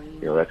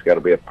 That's got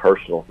to be a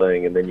personal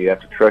thing. And then you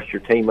have to trust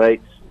your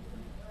teammates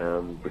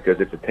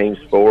because it's a team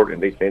sport,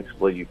 and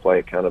defensively you play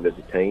it kind of as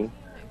a team.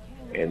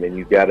 And then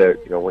you've got to,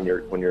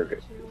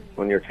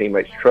 when your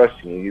teammates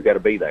trust you, you've got to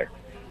be there.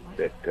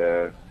 That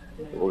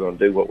we're going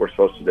to do what we're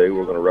supposed to do.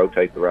 We're going to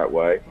rotate the right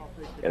way.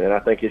 And then I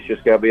think it's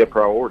just got to be a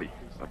priority.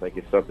 I think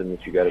it's something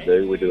that you got to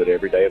do. We do it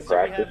every day in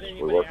practice.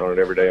 We work on it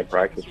every day in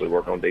practice. We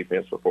work on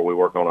defense before we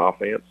work on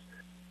offense.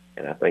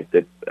 And I think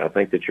that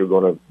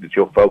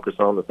you'll focus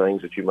on the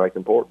things that you make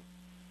important.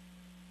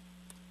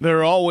 There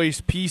are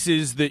always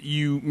pieces that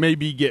you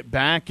maybe get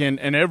back, and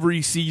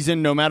every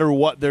season, no matter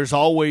what, there's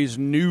always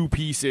new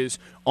pieces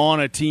on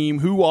a team.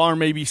 Who are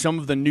maybe some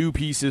of the new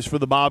pieces for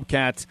the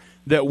Bobcats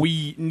that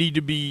we need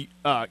to be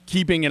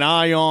keeping an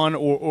eye on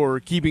or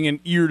keeping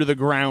an ear to the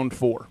ground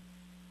for?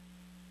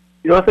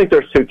 I think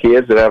there's two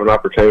kids that have an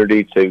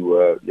opportunity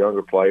to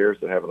younger players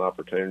that have an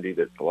opportunity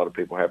that a lot of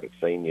people haven't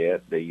seen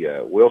yet.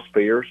 The Will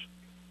Spears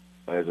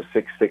is a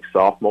 6'6"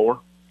 sophomore,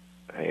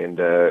 and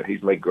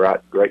he's made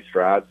great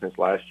strides since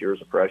last year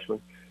as a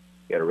freshman.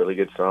 He had a really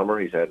good summer.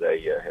 He's had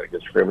a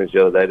good scrimmage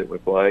the other day that we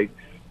played.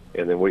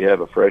 And then we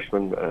have a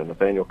freshman,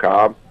 Nathaniel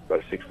Cobb, about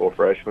a 6'4"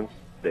 freshman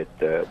that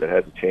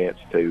has a chance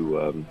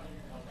to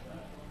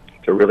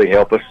really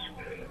help us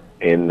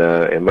and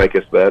make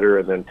us better.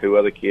 And then two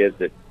other kids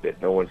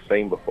that no one's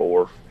seen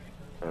before.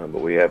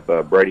 But we have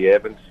Brady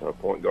Evans, a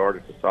point guard,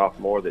 that's a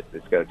sophomore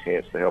that's got a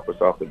chance to help us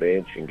off the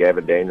bench, and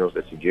Gavin Daniels,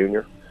 that's a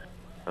junior,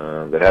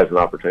 that has an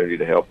opportunity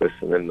to help us.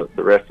 And then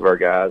the rest of our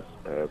guys,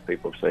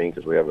 people have seen,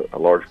 because we have a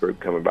large group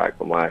coming back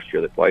from last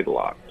year that played a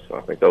lot. So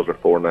I think those are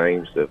four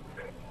names of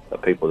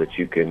people that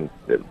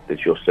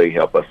you'll see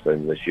help us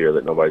in this year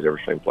that nobody's ever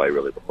seen play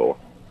really before.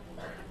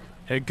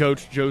 Head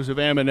coach Joseph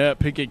Amonette,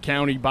 Pickett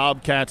County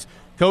Bobcats.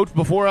 Coach,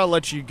 before I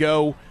let you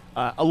go,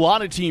 a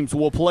lot of teams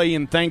will play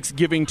in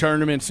Thanksgiving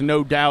tournaments,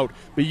 no doubt,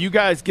 but you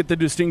guys get the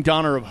distinct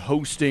honor of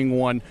hosting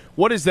one.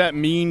 What does that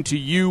mean to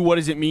you? What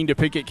does it mean to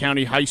Pickett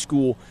County High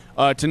School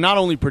to not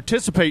only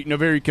participate in a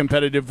very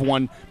competitive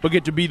one, but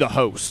get to be the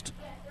host?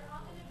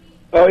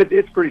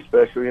 It's pretty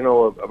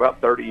special.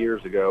 About 30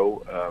 years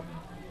ago,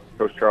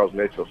 Coach Charles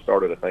Mitchell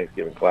started a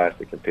Thanksgiving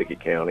Classic in Pickett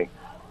County,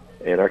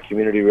 and our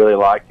community really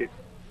liked it.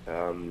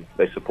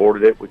 They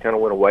supported it. We kind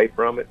of went away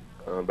from it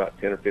about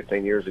 10 or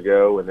 15 years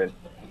ago, and then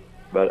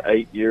about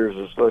 8 years,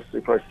 or let's see,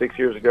 probably 6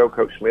 years ago,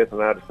 Coach Smith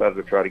and I decided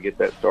to try to get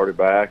that started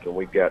back, and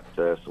we've got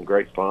some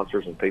great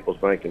sponsors in People's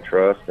Bank and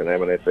Trust and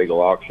Amonette's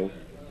Eagle Auction,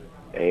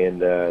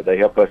 and they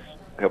help us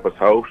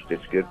host.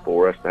 It's good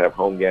for us to have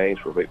home games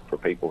for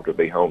people to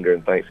be home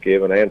during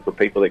Thanksgiving, and for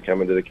people that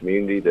come into the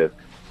community that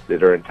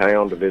are in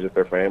town to visit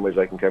their families,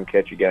 they can come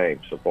catch a game,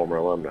 some former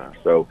alumni.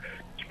 So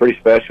it's pretty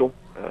special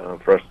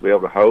for us to be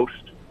able to host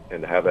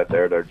and to have that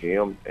there at our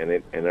gym,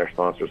 and our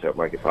sponsors help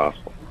make it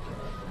possible.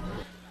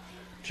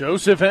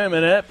 Joseph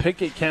Amonette,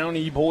 Pickett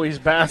County boys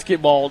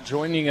basketball,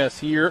 joining us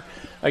here.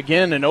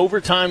 Again, an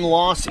overtime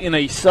loss in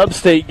a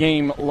sub-state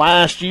game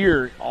last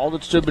year. All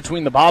that stood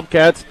between the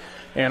Bobcats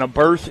and a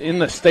berth in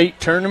the state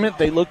tournament.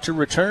 They look to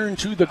return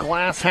to the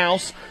Glass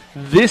House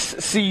this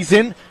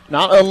season,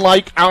 not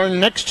unlike our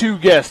next two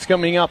guests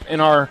coming up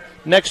in our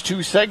next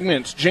two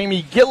segments.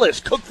 Jamie Gillis,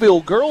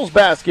 Cookeville girls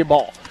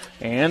basketball,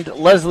 and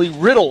Leslie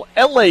Riddle,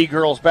 LA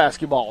girls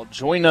basketball.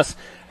 Join us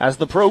as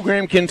the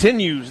program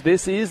continues.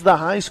 This is the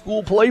High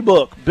School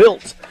Playbook,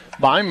 built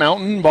by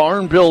Mountain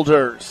Barn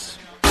Builders.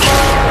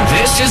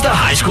 This is the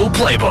High School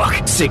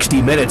Playbook. 60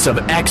 minutes of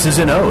X's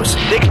and O's.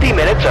 60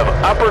 minutes of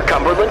Upper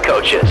Cumberland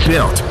coaches.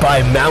 Built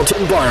by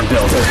Mountain Barn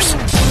Builders.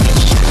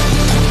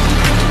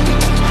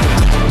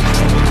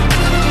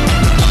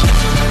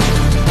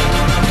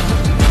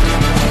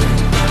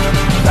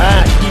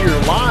 Back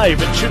here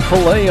live at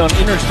Chick-fil-A on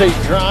Interstate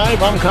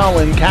Drive, I'm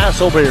Colin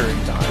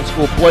Castleberry. The High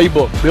School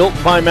Playbook, built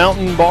by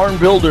Mountain Barn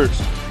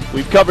Builders.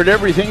 We've covered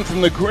everything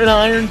from the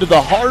gridiron to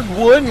the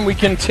hardwood, and we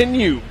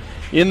continue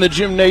in the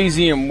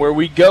gymnasium, where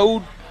we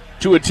go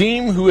to a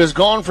team who has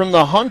gone from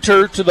the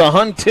hunter to the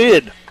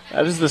hunted.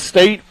 That is the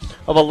state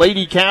of a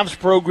Lady Cavs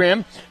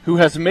program who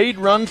has made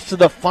runs to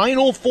the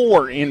Final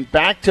Four in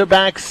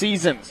back-to-back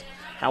seasons.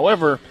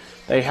 However,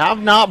 they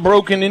have not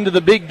broken into the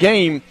big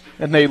game,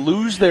 and they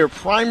lose their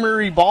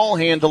primary ball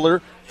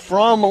handler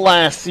from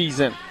last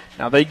season.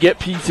 Now they get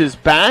pieces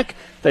back.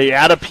 They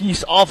add a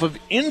piece off of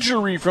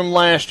injury from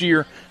last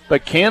year,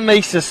 but can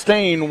they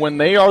sustain when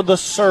they are the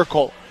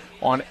circle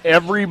on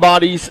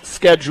everybody's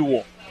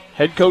schedule?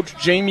 Head coach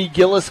Jamie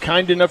Gillis,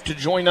 kind enough to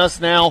join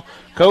us now.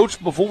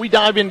 Coach, before we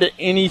dive into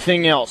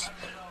anything else,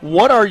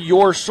 what are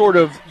your sort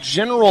of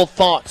general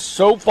thoughts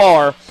so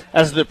far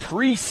as the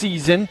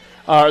preseason,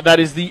 that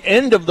is the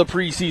end of the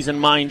preseason,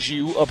 mind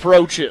you,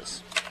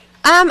 approaches?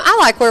 I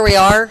like where we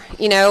are.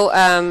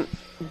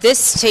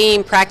 This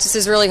team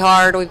practices really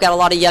hard. We've got a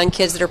lot of young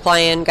kids that are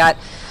playing, got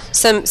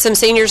some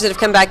seniors that have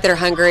come back that are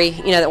hungry,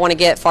 that want to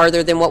get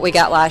farther than what we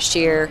got last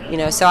year.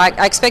 So I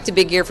expect a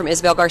big year from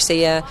Isabel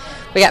Garcia.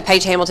 We got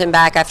Paige Hamilton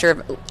back after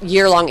a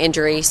year-long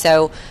injury,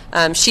 so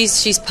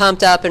she's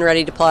pumped up and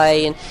ready to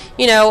play. And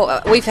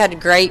we've had a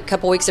great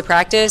couple weeks of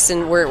practice,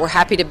 and we're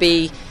happy to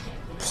be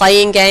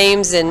playing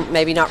games and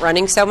maybe not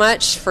running so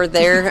much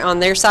on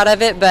their side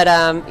of it. But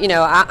I'm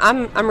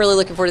really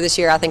looking forward to this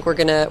year. I think we're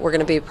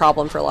gonna be a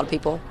problem for a lot of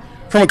people.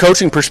 From a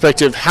coaching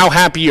perspective, how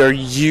happy are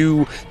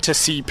you to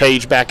see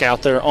Paige back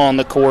out there on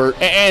the court?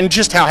 And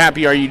just how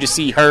happy are you to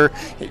see her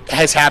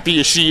as happy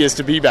as she is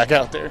to be back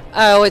out there?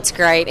 Oh, it's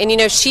great. And,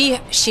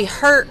 she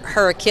hurt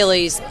her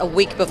Achilles a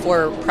week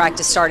before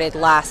practice started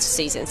last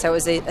season. So it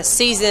was a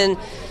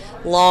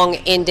season-long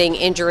ending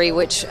injury,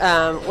 which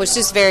was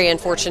just very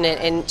unfortunate.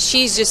 And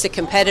she's just a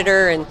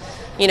competitor and,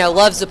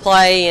 loves to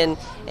play and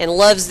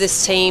loves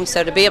this team.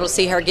 So to be able to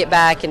see her get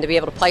back and to be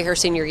able to play her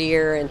senior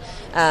year, and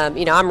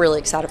I'm really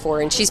excited for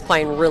her, and she's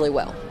playing really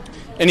well.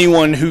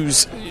 anyone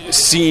who's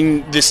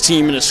seen this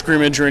team in a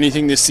scrimmage or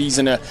anything this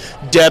season,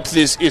 depth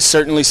is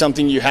certainly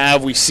something you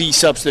have. We see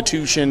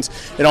substitutions.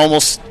 It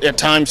almost at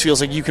times feels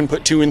like you can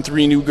put 2 and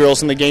 3 new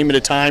girls in the game at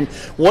a time.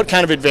 What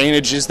kind of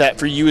advantage is that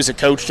for you as a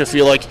coach to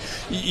feel like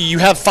you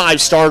have 5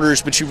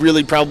 starters, but you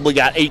really probably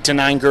got 8 to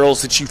 9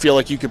 girls that you feel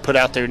like you could put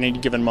out there in any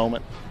given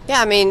moment?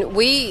 Yeah, I mean,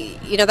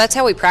 that's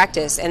how we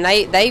practice, and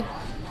they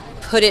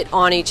put it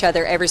on each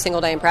other every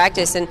single day in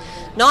practice, and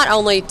not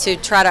only to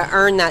try to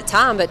earn that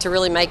time, but to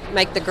really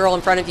make the girl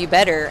in front of you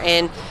better.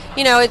 And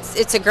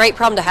it's a great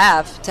problem to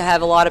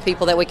have a lot of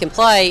people that we can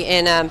play.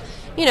 And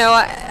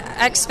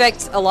I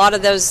expect a lot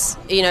of those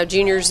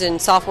juniors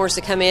and sophomores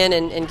to come in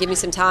and give me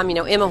some time.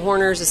 Emma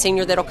Horner's a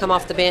senior that'll come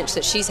off the bench,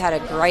 that she's had a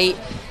great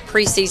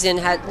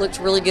preseason,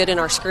 looked really good in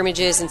our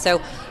scrimmages, and so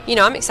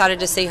I'm excited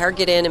to see her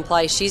get in and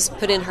play. She's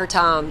put in her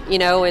time,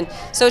 and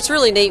so it's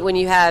really neat when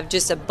you have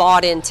just a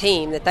bought-in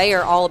team, that they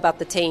are all about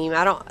the team.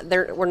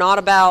 We're not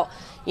about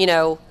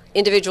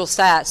individual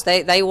stats.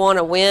 They want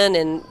to win,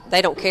 and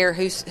they don't care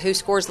who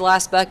scores the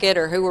last bucket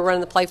or who we're running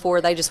the play for.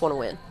 They just want to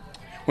win.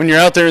 When you're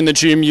out there in the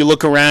gym, you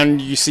look around,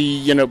 you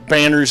see,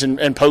 banners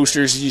and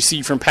posters you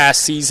see from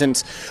past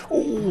seasons.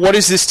 What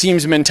is this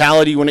team's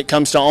mentality when it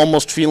comes to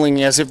almost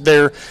feeling as if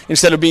they're,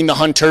 instead of being the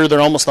hunter,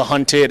 they're almost the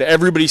hunted?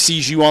 Everybody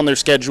sees you on their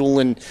schedule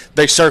and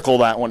they circle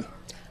that one.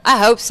 I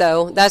hope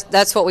so.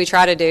 That's what we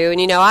try to do.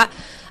 And,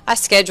 I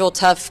schedule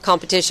tough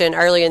competition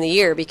early in the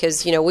year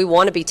because, we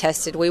want to be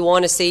tested. We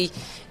want to see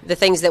the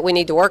things that we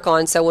need to work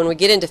on. So when we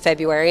get into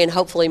February and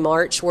hopefully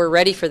March, we're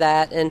ready for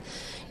that. And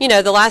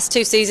the last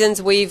 2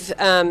 seasons we've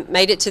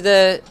made it to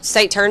the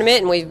state tournament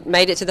and we've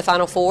made it to the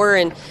Final Four.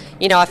 And,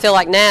 I feel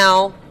like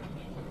now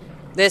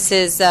this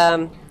is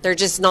they're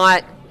just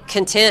not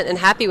content and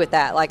happy with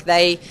that. Like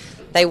they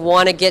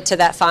want to get to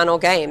that final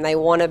game. They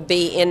want to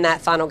be in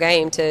that final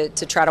game to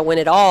try to win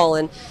it all.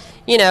 And,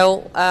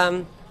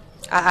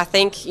 I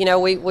think,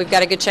 we've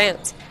got a good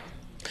chance.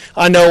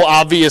 I know,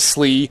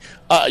 obviously,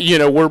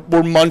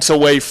 we're months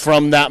away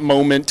from that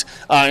moment,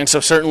 and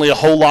so certainly a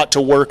whole lot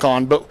to work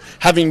on. But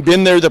having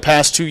been there the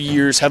past 2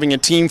 years, having a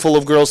team full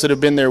of girls that have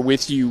been there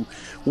with you,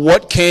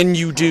 what can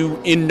you do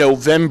in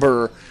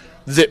November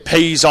that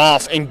pays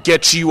off and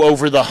gets you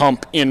over the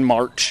hump in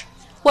March?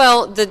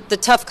 Well, the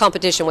tough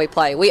competition we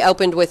play. We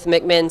opened with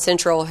McMinn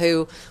Central,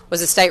 who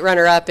was a state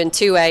runner-up in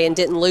 2A and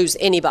didn't lose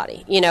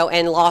anybody,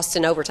 and lost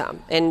in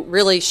overtime and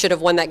really should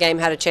have won that game,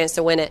 had a chance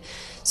to win it.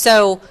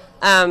 So,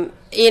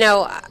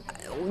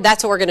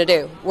 that's what we're going to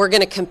do. We're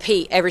going to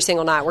compete every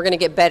single night. We're going to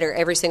get better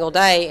every single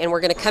day, and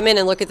we're going to come in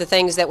and look at the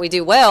things that we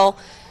do well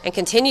and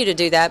continue to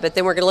do that, but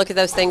then we're going to look at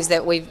those things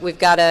that we've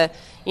got to,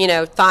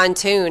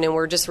 fine-tune, and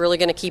we're just really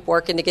going to keep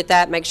working to get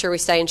that, make sure we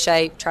stay in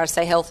shape, try to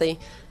stay healthy.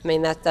 I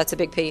mean, that's a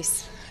big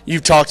piece.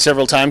 You've talked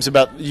several times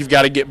about you've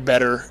got to get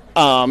better.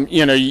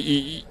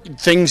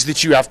 Things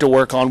that you have to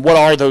work on. What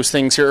are those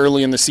things here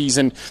early in the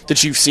season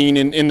that you've seen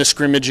in the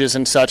scrimmages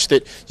and such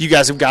that you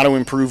guys have got to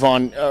improve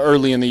on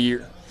early in the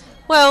year?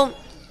 Well,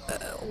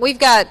 we've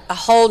got a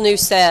whole new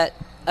set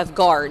of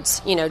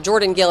guards.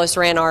 Jordan Gillis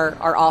ran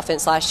our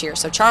offense last year.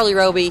 So Charlie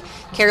Roby,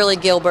 Carolee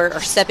Gilbert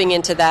are stepping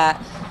into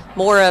that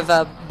more of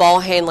a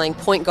ball handling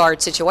point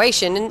guard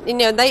situation,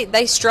 and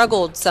they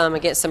struggled some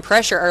against some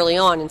pressure early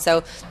on, and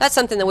so that's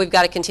something that we've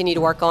got to continue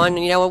to work on.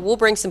 We'll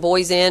bring some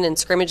boys in and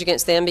scrimmage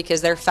against them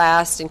because they're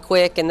fast and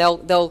quick, and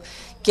they'll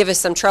give us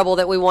some trouble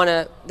that we want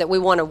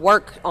to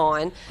work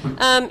on.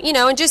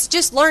 And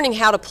just learning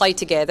how to play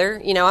together.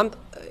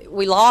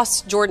 We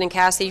lost Jordan and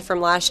Cassie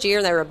from last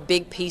year. They were a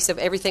big piece of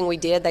everything we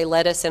did. They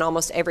led us in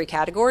almost every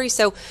category,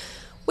 so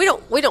we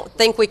don't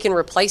think we can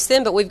replace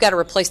them, but we've got to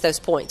replace those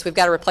points. We've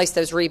got to replace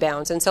those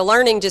rebounds. And so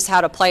learning just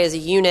how to play as a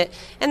unit,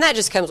 and that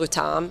just comes with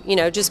time,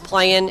 just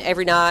playing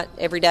every night,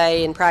 every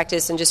day in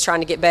practice and just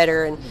trying to get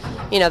better. And,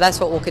 that's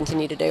what we'll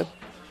continue to do.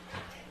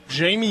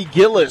 Jamie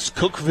Gillis,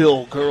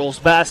 Cookeville girls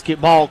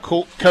basketball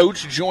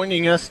coach,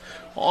 joining us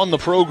on the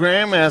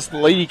program as the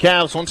Lady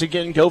Cavs once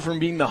again go from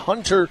being the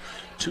hunter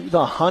to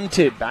the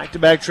hunted.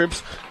 Back-to-back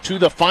trips to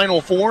the Final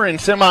Four and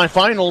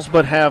semifinals,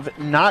 but have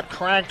not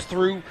cracked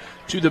through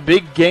to the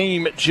big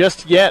game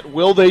just yet.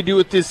 Will they do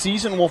it this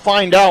season? We'll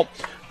find out.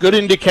 Good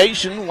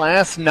indication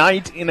last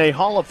night in a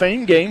Hall of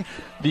Fame game,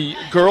 the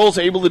girls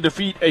able to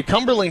defeat a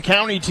Cumberland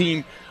County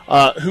team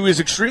who is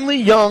extremely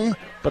young,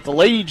 but the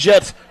Lady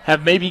Jets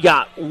have maybe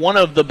got one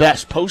of the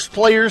best post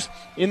players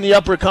in the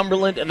Upper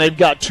Cumberland, and they've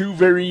got 2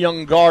 very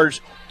young guards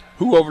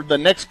who over the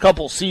next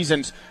couple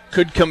seasons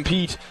could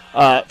compete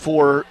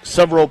for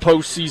several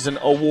postseason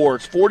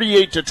awards.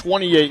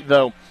 48-28,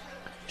 though.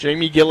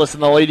 Jamie Gillis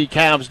and the Lady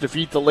Cavs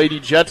defeat the Lady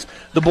Jets.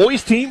 The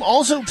boys team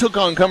also took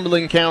on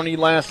Cumberland County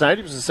last night.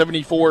 It was a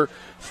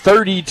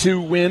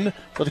 74-32 win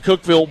for the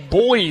Cookeville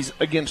boys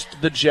against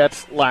the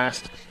Jets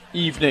last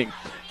evening.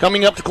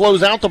 Coming up to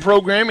close out the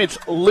program, it's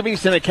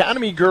Livingston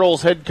Academy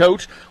girls head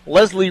coach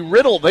Leslie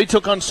Riddle. They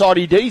took on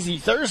Saudi Daisy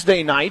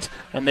Thursday night,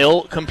 and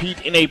they'll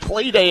compete in a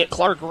play day at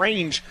Clark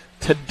Range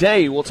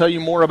today. We'll tell you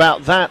more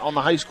about that on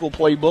the High School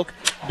Playbook,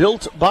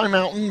 built by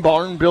Mountain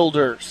Barn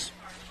Builders.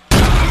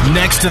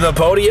 Next to the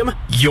podium,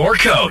 your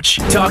coach,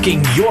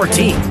 talking your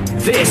team.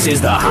 This is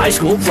the High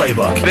School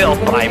Playbook,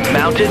 built by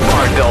Mountain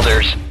Barn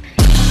Builders.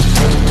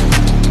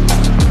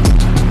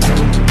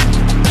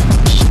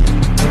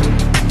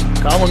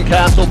 Colin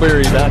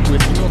Castleberry back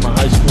with you on the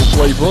High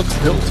School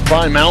Playbook, built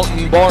by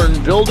Mountain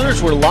Barn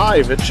Builders. We're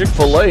live at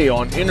Chick-fil-A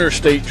on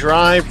Interstate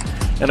Drive,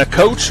 and a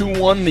coach who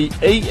won the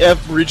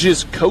A.F.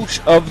 Bridges Coach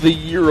of the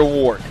Year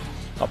Award,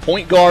 a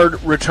point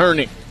guard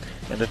returning,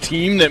 and a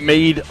team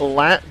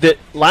that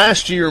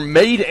last year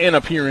made an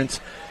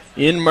appearance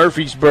in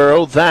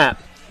Murfreesboro.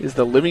 That is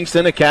the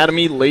Livingston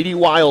Academy Lady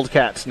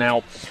Wildcats.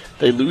 Now,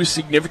 they lose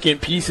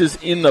significant pieces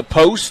in the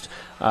post.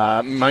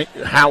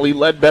 Hallie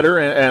Ledbetter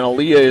and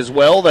Aaliyah as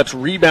well. That's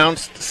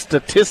rebounds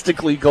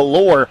statistically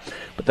galore,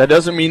 but that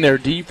doesn't mean their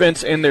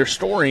defense and their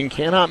scoring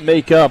cannot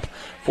make up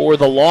for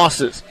the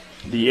losses.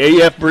 The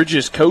A.F.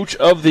 Bridges Coach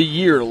of the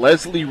Year,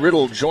 Leslie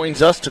Riddle,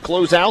 joins us to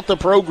close out the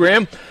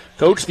program.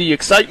 Coach, the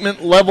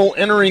excitement level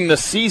entering the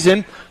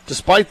season,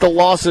 despite the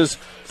losses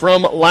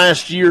from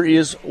last year,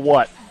 is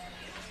what?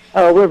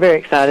 Oh, we're very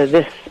excited.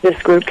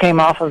 This group came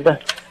off of the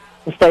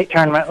state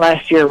tournament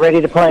last year,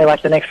 ready to play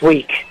like the next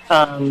week.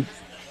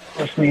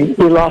 We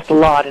lost a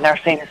lot in our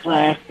senior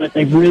class, but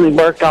they've really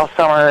worked all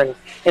summer and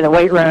in the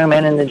weight room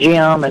and in the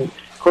gym and,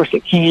 of course,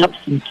 at camps.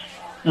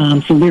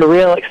 And so we're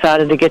real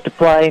excited to get to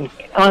play. And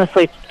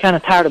honestly, kind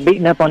of tired of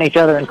beating up on each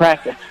other in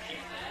practice.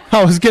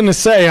 I was going to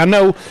say, I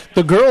know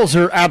the girls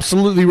are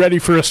absolutely ready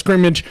for a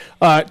scrimmage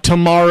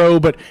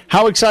tomorrow, but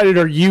how excited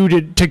are you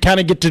to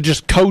kind of get to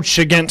just coach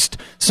against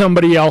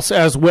somebody else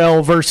as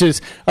well versus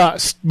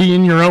be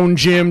in your own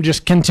gym,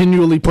 just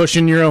continually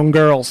pushing your own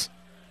girls?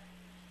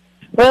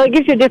 Well, it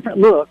gives you a different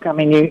look. I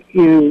mean,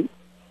 you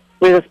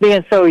with us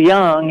being so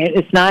young,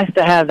 it's nice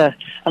to have a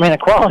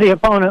quality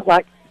opponent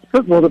like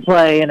football to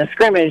play in a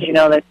scrimmage,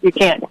 that you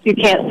can't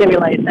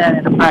simulate that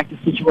in a practice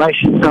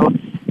situation. So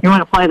you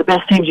want to play the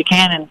best teams you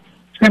can in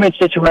scrimmage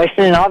situation,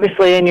 and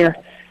obviously in your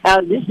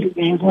out-of-district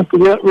games, once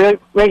the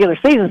regular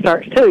season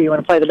starts too, you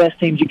want to play the best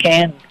teams you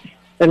can.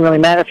 Doesn't really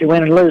matter if you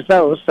win or lose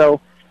those,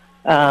 so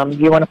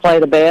you want to play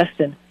the best.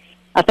 And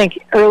I think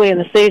early in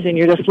the season,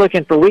 you're just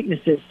looking for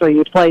weaknesses, so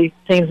you play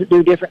teams that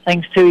do different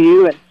things to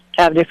you and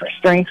have different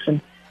strengths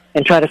and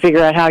try to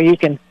figure out how you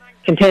can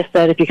contest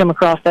that if you come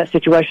across that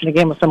situation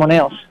again with someone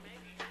else.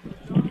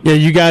 Yeah,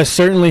 you guys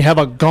certainly have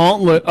a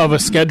gauntlet of a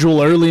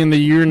schedule early in the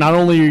year. Not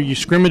only are you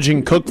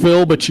scrimmaging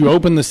Cookeville, but you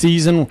open the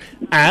season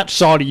at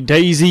Saudi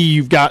Daisy.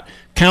 You've got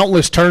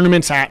countless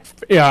tournaments at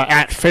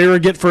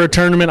Farragut for a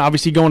tournament,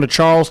 obviously going to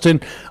Charleston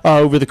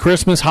over the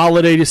Christmas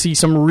holiday to see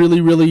some really,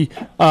 really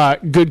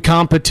good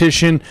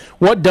competition.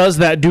 What does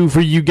that do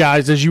for you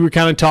guys as you were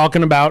kind of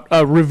talking about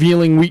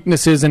revealing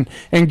weaknesses and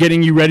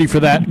getting you ready for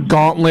that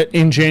gauntlet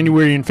in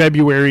January and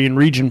February in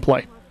region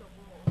play?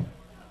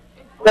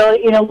 Well,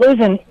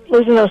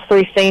 losing those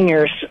three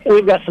seniors,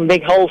 we've got some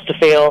big holes to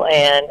fill,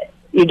 and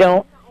you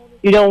don't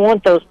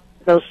want those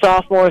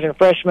sophomores and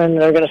freshmen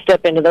that are going to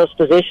step into those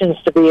positions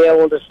to be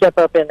able to step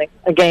up in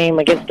a game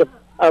against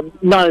a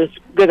not as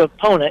good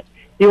opponent.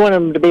 You want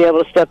them to be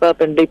able to step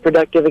up and be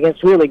productive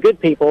against really good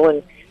people,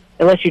 and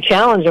unless you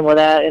challenge them with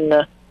that in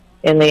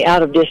the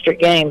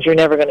out-of-district games, you're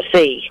never going to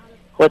see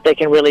what they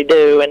can really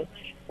do. And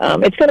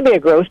it's going to be a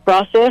growth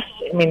process.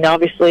 I mean,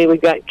 obviously,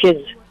 we've got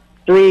kids,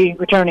 3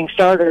 returning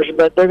starters,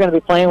 but they're going to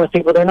be playing with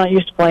people they're not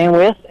used to playing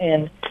with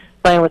and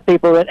playing with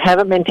people that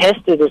haven't been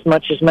tested as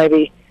much as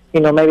maybe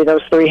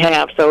those 3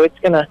 have. So it's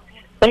going to,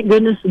 thank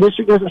goodness the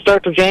district doesn't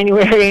start till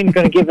January, and it's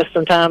going to give us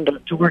some time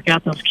to work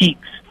out those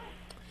kinks.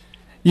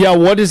 Yeah,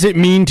 what does it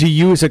mean to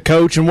you as a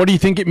coach, and what do you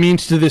think it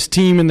means to this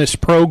team and this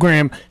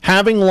program,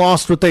 having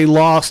lost what they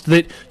lost,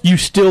 that you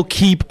still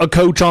keep a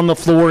coach on the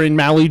floor in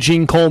Mally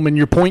Jean Coleman?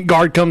 Your point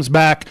guard comes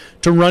back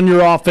to run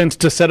your offense,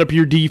 to set up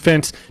your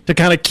defense, to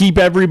kind of keep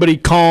everybody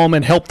calm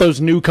and help those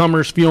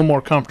newcomers feel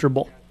more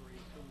comfortable.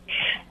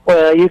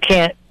 Well, you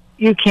can't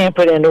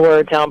put into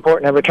words how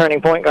important a returning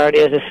point guard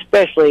is,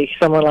 especially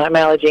someone like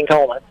Mally Jean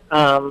Coleman.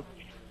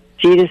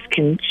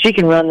 She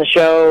can run the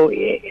show.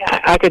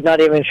 I could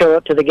not even show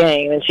up to the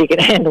game, and she can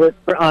handle it,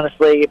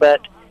 honestly.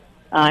 But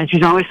and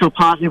she's always so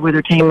positive with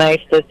her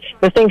teammates.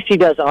 The things she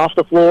does off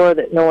the floor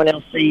that no one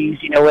else sees,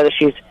 whether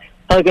she's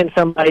hugging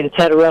somebody that's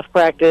had a rough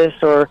practice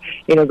or,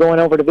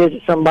 going over to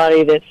visit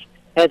somebody that's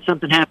had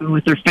something happen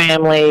with their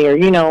family, or,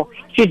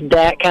 she's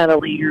that kind of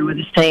leader with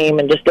his team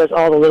and just does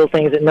all the little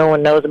things that no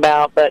one knows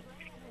about. But,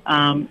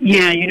 when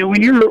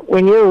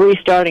you're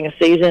restarting a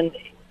season,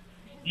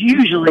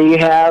 usually you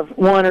have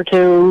 1 or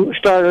 2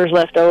 starters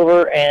left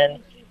over,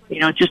 and,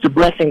 it's just a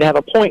blessing to have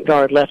a point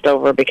guard left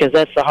over because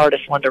that's the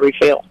hardest one to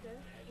refill.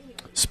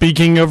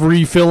 Speaking of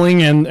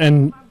refilling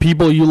and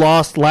people you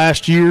lost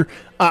last year,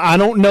 I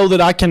don't know that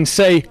I can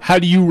say how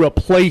do you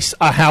replace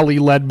a Hallie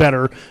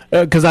Ledbetter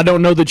because I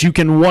don't know that you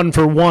can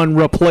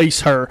 1-for-1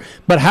 replace her.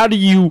 But how do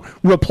you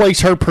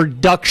replace her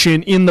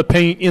production in the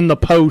paint, in the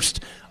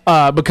post,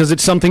 because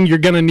it's something you're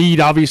going to need,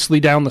 obviously,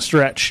 down the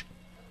stretch?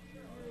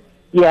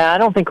 Yeah, I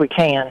don't think we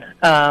can.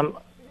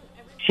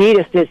 she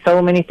just did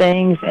so many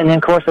things. And then,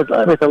 of course, with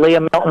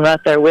Aaliyah Melton right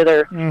there with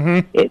her,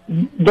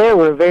 there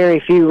were very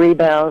few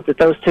rebounds that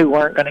those two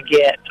weren't going to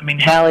get. I mean,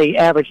 Hallie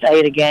averaged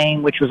 8 a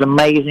game, which was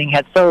amazing,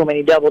 had so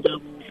many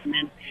double-doubles, and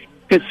then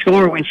could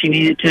score when she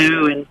needed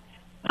to,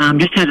 and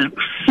just had a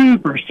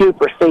super,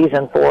 super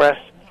season for us.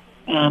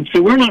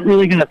 So we're not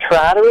really going to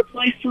try to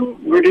replace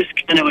them. We're just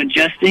kind of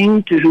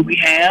adjusting to who we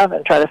have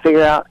and try to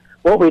figure out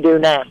what we do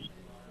now.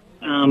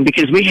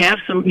 Because we have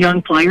some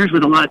young players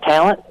with a lot of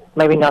talent,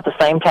 maybe not the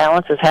same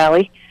talents as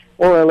Hallie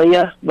or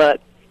Aaliyah,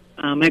 but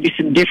maybe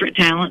some different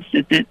talents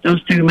that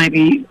those two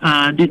maybe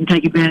didn't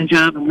take advantage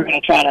of, and we're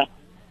going to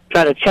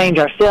try to change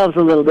ourselves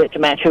a little bit to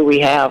match who we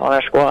have on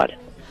our squad.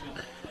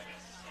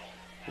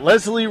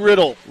 Leslie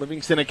Riddle,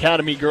 Livingston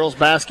Academy girls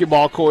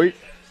basketball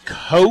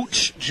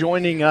coach,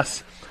 joining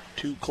us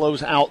to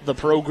close out the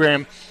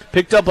program.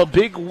 Picked up a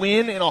big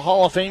win in a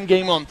Hall of Fame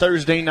game on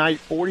Thursday night,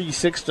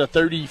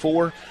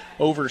 46-34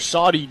 over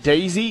Saudi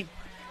Daisy.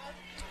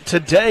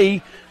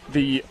 Today,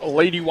 the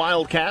Lady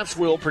Wildcats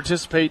will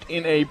participate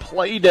in a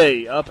play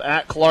day up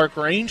at Clark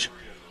Range.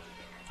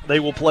 They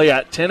will play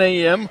at 10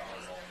 a.m.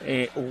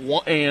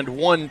 and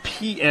 1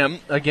 p.m.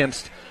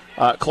 against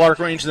Clark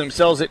Range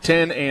themselves at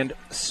 10 and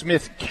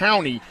Smith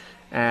County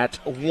at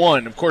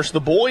 1. Of course, the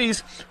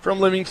boys from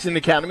Livingston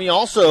Academy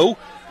also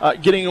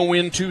getting a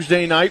win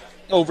Tuesday night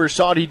over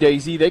Saudi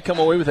Daisy. They come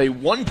away with a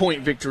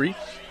 1-point victory,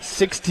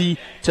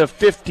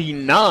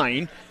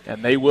 60-59,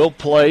 and they will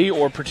play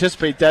or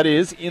participate, that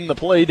is, in the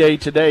play day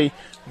today.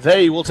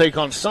 They will take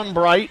on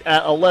Sunbright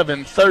at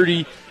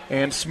 11:30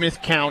 and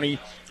Smith County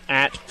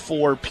at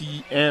 4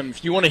 p.m.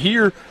 If you want to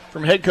hear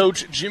from head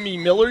coach Jimmy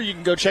Miller, you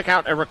can go check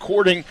out a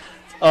recording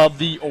of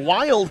the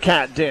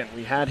Wildcat Den.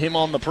 We had him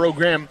on the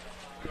program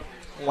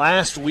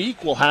last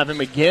week. We'll have him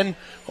again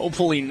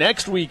hopefully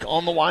next week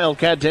on the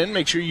Wildcat Den.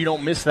 Make sure you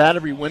don't miss that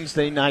every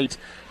Wednesday night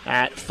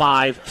at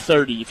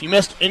 5:30. If you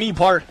missed any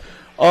part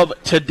of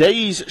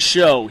today's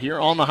show here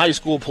on the High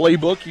School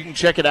Playbook, you can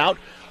check it out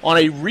on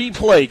a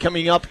replay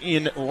coming up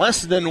in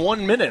less than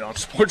 1 minute on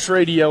Sports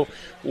Radio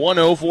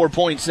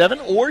 104.7,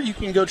 or you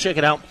can go check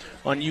it out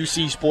on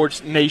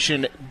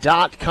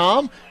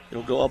UCSportsNation.com.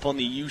 It'll go up on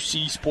the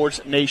UC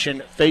Sports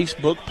Nation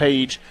Facebook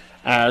page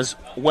as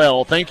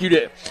well. Thank you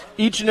to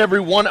each and every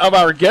one of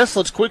our guests.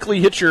 Let's quickly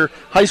hit your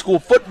high school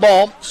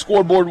football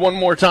scoreboard one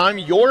more time.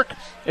 York,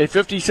 a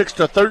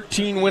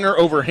 56-13 winner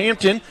over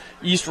Hampton.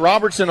 East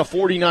Robertson, a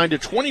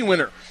 49-20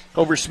 winner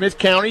over Smith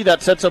County.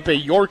 That sets up a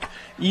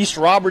York-East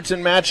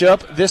Robertson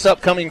matchup this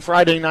upcoming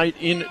Friday night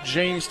in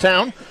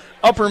Jamestown.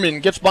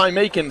 Upperman gets by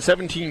Macon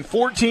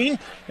 17-14,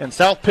 and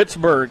South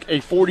Pittsburgh a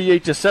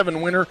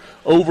 48-7 winner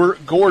over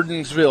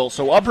Gordonsville.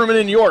 So Upperman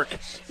and York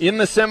in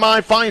the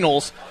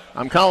semifinals.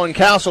 I'm Colin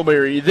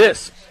Castleberry.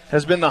 This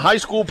has been the High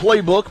School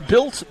Playbook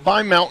built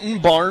by Mountain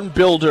Barn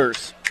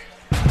Builders.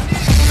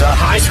 The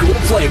High School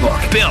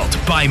Playbook, built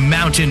by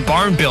Mountain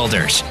Barn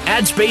Builders.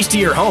 Add space to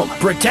your home.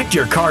 Protect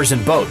your cars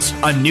and boats.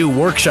 A new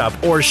workshop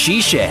or she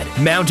shed.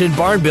 Mountain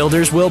Barn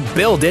Builders will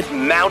build it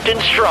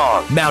mountain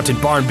strong.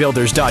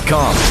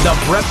 MountainBarnBuilders.com. The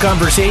prep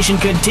conversation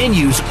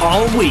continues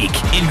all week,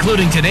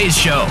 including today's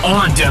show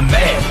on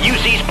demand.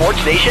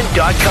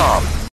 UCSportsNation.com.